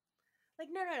 Like,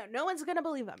 no one's going to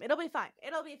believe them. It'll be fine.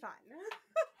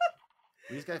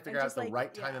 We just got to figure out the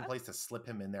right time and place to slip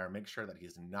him in there and make sure that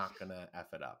he's not going to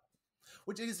F it up.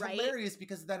 Which is hilarious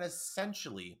because then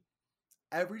essentially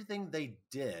everything they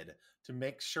did to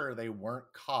make sure they weren't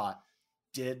caught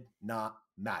did not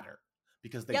matter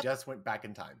because they just went back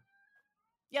in time.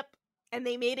 Yep. And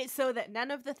they made it so that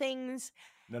none of the things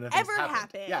ever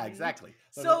happened. Yeah, exactly.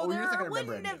 So there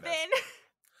wouldn't have been.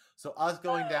 So us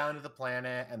going down to the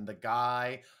planet and the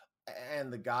guy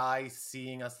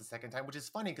seeing us the second time, which is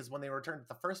funny because when they returned to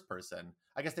the first person,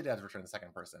 I guess they did have to return to the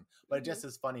second person, but it just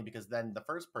is funny because then the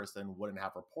first person wouldn't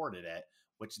have reported it,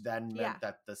 which then meant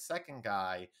that the second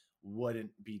guy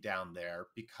wouldn't be down there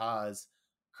because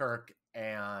Kirk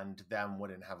and them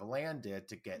wouldn't have landed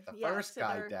to get the first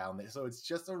guy down there. So it's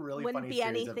just a really funny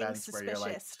series of events where you're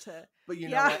like, but you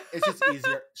know what? It's just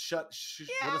easier.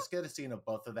 We'll just get a scene of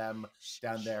both of them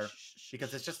down there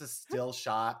because it's just a still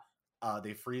shot.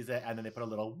 They freeze it and then they put a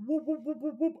little whoop, whoop, whoop,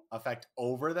 whoop, whoop effect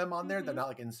over them on there. They're not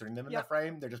like inserting them in the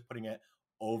frame. They're just putting it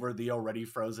over the already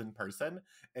frozen person.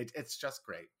 It's just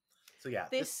great. So yeah,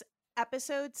 this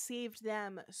episode saved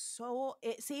them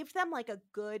like a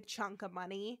good chunk of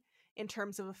money in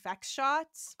terms of effects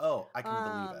shots. Oh, I can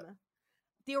believe it.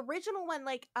 The original one,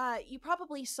 like you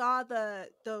probably saw the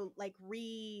like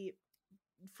refurbished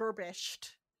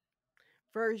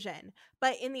version,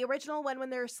 but in the original one when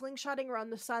they're slingshotting around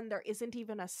the sun, there isn't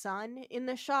even a sun in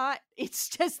the shot. It's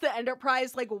just the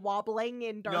Enterprise like wobbling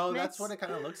in darkness. No, that's what it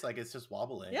kind of looks like. It's just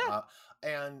wobbling.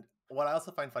 And what I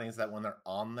also find funny is that when they're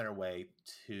on their way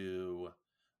to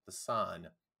the sun,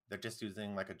 they're just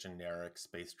using like a generic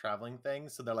space traveling thing.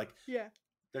 So they're like,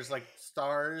 there's like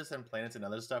stars and planets and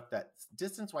other stuff that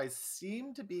distance wise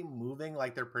seem to be moving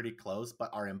like they're pretty close, but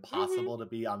are impossible to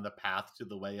be on the path to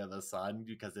the way of the sun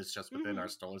because it's just within our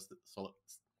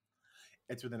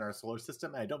it's within our solar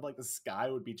system. And I don't feel like the sky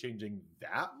would be changing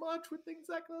that much with things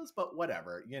that close, but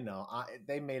whatever, you know,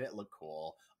 they made it look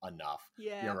cool enough.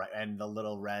 Yeah. You're right. And the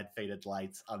little red faded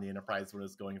lights on the Enterprise when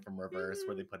it's going from reverse,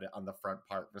 where they put it on the front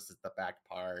part versus the back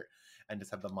part and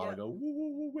just have the model go, woo,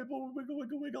 woo, woo, wiggle, wiggle,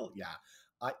 wiggle, wiggle. Yeah.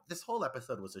 This whole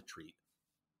episode was a treat.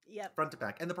 Yep. Front to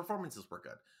back. And the performances were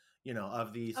good. You know,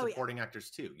 of the supporting actors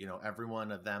too. You know, every one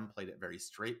of them played it very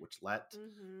straight, which let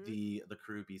the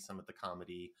crew be some of the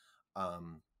comedy.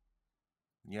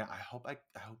 Yeah, I hope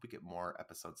we get more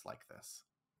episodes like this.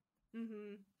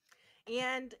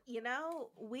 And you know,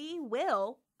 we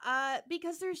will,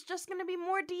 because there's just going to be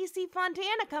more DC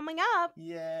Fontana coming up.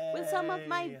 Yay! With some of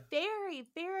my very,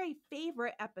 very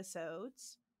favorite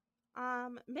episodes.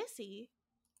 Missy,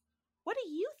 what do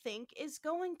you think is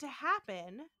going to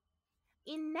happen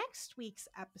in next week's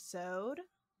episode,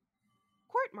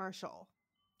 Court Martial?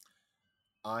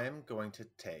 I'm going to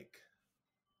take...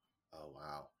 Oh,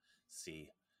 wow.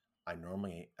 See, I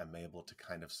normally am able to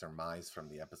kind of surmise from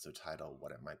the episode title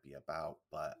what it might be about,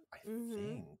 but I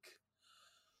think...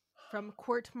 From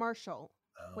Court Martial.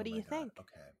 What do you think?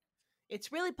 Okay.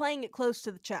 It's really playing it close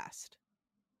to the chest.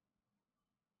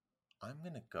 I'm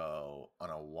going to go on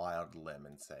a wild limb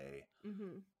and say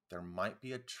there might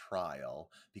be a trial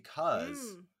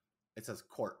because it says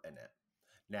court in it.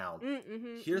 Now,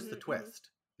 here's the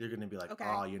twist. You're going to be like,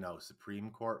 oh, you know,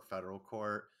 Supreme Court, Federal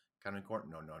Court, County Court.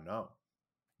 No.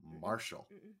 Martial.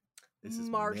 This is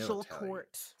Martial military.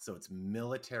 Court. So it's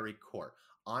military court.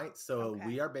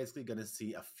 We are basically going to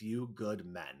see a few good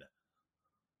men.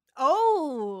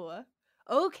 Oh,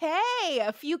 okay.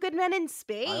 A few good men in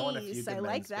space. I want a few good men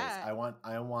like in space. that. I want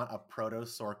a proto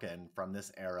Sorkin from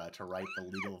this era to write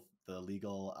the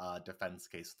legal defense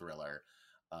case thriller.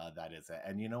 That is it.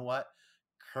 And you know what?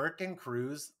 Kirk and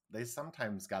Cruz, they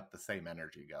sometimes got the same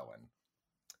energy going.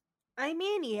 I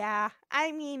mean, yeah.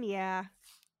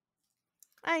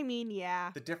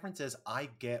 The difference is I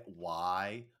get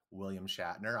why William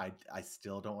Shatner. I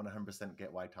still don't 100%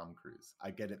 get why Tom Cruise.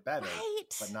 I get it better,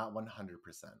 but not 100%.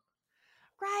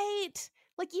 Right.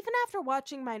 Like, even after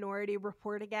watching Minority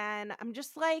Report again, I'm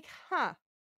just like,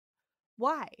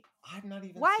 why? I've not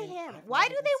even Why seen, him? I've Why not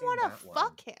do even they seen want that to one.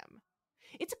 fuck him?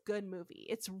 It's a good movie.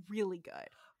 It's really good.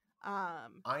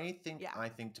 I Yeah.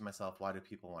 think to myself, why do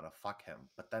people want to fuck him?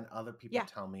 But then other people Yeah.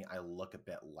 tell me I look a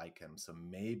bit like him, so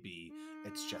maybe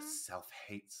it's Mm, just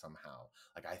self-hate somehow.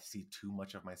 Like I see too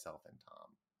much of myself in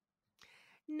Tom.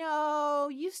 no,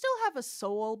 you still have a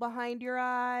soul behind your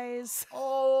eyes.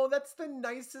 Oh, that's the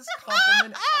nicest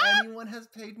compliment anyone has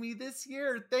paid me this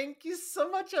year. Thank you so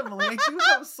much, Emily. I do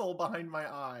have a soul behind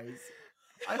my eyes.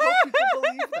 I hope people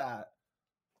believe that.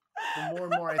 The more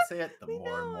and more I say it, the We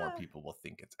more and more know. people will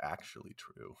think it's actually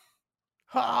true.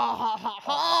 Ha ha ha Ha ha ha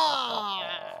ha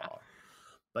ha. ha.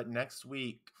 But next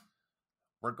week,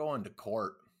 we're going to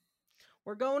court.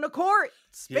 We're going to court.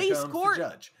 Here Space comes the court.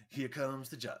 judge. Here comes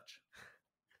the judge.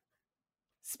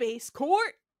 Space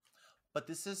court. But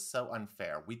this is so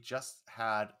unfair. We just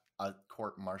had a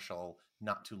court martial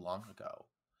not too long ago.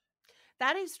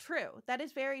 That is true. That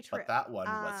is very true. But that one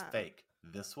was fake.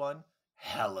 This one,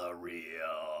 hella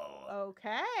real.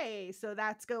 Okay, so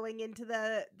that's going into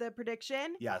the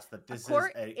prediction. Yes, that this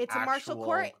court, is it's a martial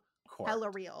court. court.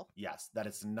 Hella real. Yes, that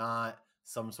it's not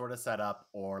some sort of setup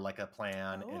or like a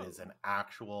plan. It is an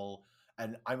actual,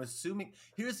 and I'm assuming,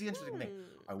 here's the interesting thing.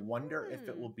 I wonder if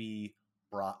it will be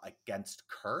brought against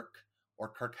Kirk or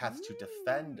Kirk has to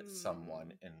defend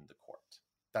someone in the court.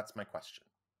 That's my question.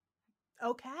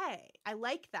 Okay, I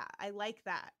like that. I like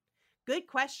that. Good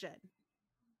question.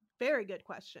 Very good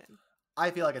question. I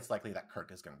feel like it's likely that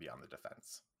Kirk is going to be on the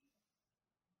defense.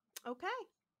 Okay.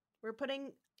 We're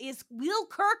putting, will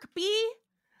Kirk be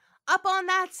up on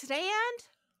that stand?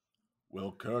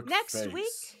 Will Kirk next face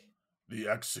week? The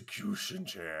execution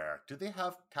chair? Do they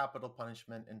have capital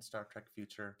punishment in Star Trek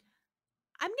Future?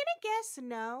 I'm going to guess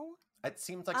no. It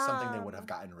seems like something they would have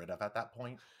gotten rid of at that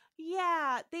point.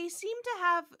 Yeah, they seem to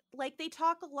have, like, they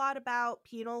talk a lot about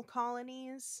penal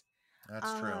colonies.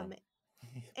 That's true.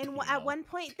 And at one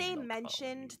point they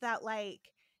mentioned that,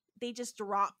 like, they just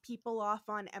drop people off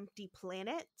on empty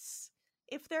planets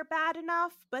if they're bad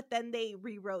enough, but then they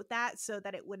rewrote that so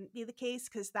that it wouldn't be the case,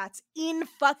 because that's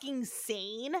fucking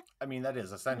sane. I mean, that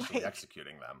is essentially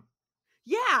executing them.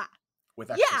 Yeah.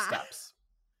 With extra steps.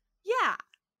 Yeah.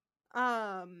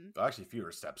 Actually,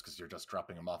 fewer steps, because you're just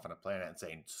dropping them off on a planet and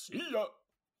saying, "See ya."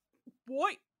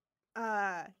 Boy.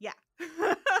 Yeah.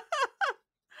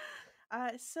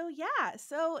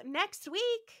 So next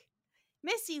week,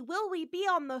 Missy, will we be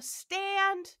on the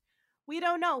stand? We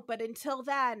don't know, but until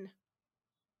then,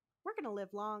 we're gonna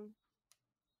live long.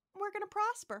 We're gonna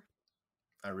prosper.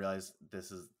 I realize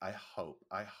this is, I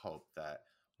hope that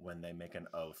when they make an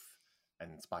oath,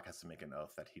 and Spock has to make an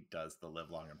oath, that he does the live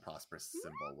long and prosper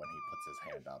symbol when he puts his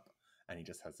hand up and he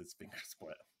just has his fingers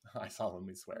split. I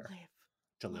solemnly swear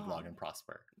to live long and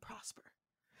prosper. Prosper.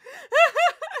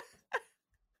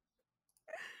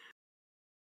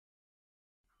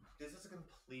 This is a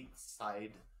complete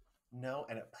side note,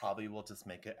 and it probably will just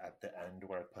make it at the end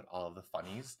where I put all of the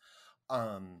funnies.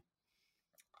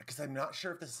 Because I'm not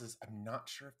sure if this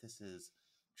is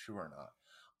true or not.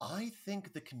 I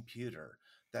think the computer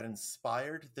that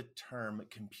inspired the term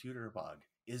computer bug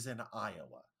is in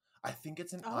Iowa. I think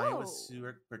it's an Iowa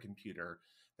supercomputer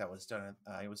that was done at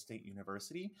Iowa State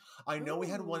University. I know we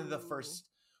had one of the first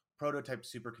prototype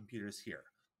supercomputers here.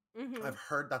 Mm-hmm. I've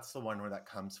heard that's the one where that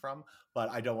comes from, but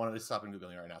I don't want to stop and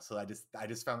Googling right now. So I just had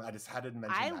to mention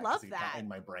that. I love that in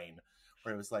my brain,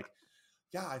 where it was like,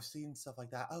 yeah, I've seen stuff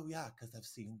like that. Oh yeah, because I've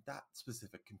seen that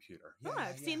specific computer. Yeah,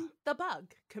 I've seen the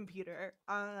bug computer.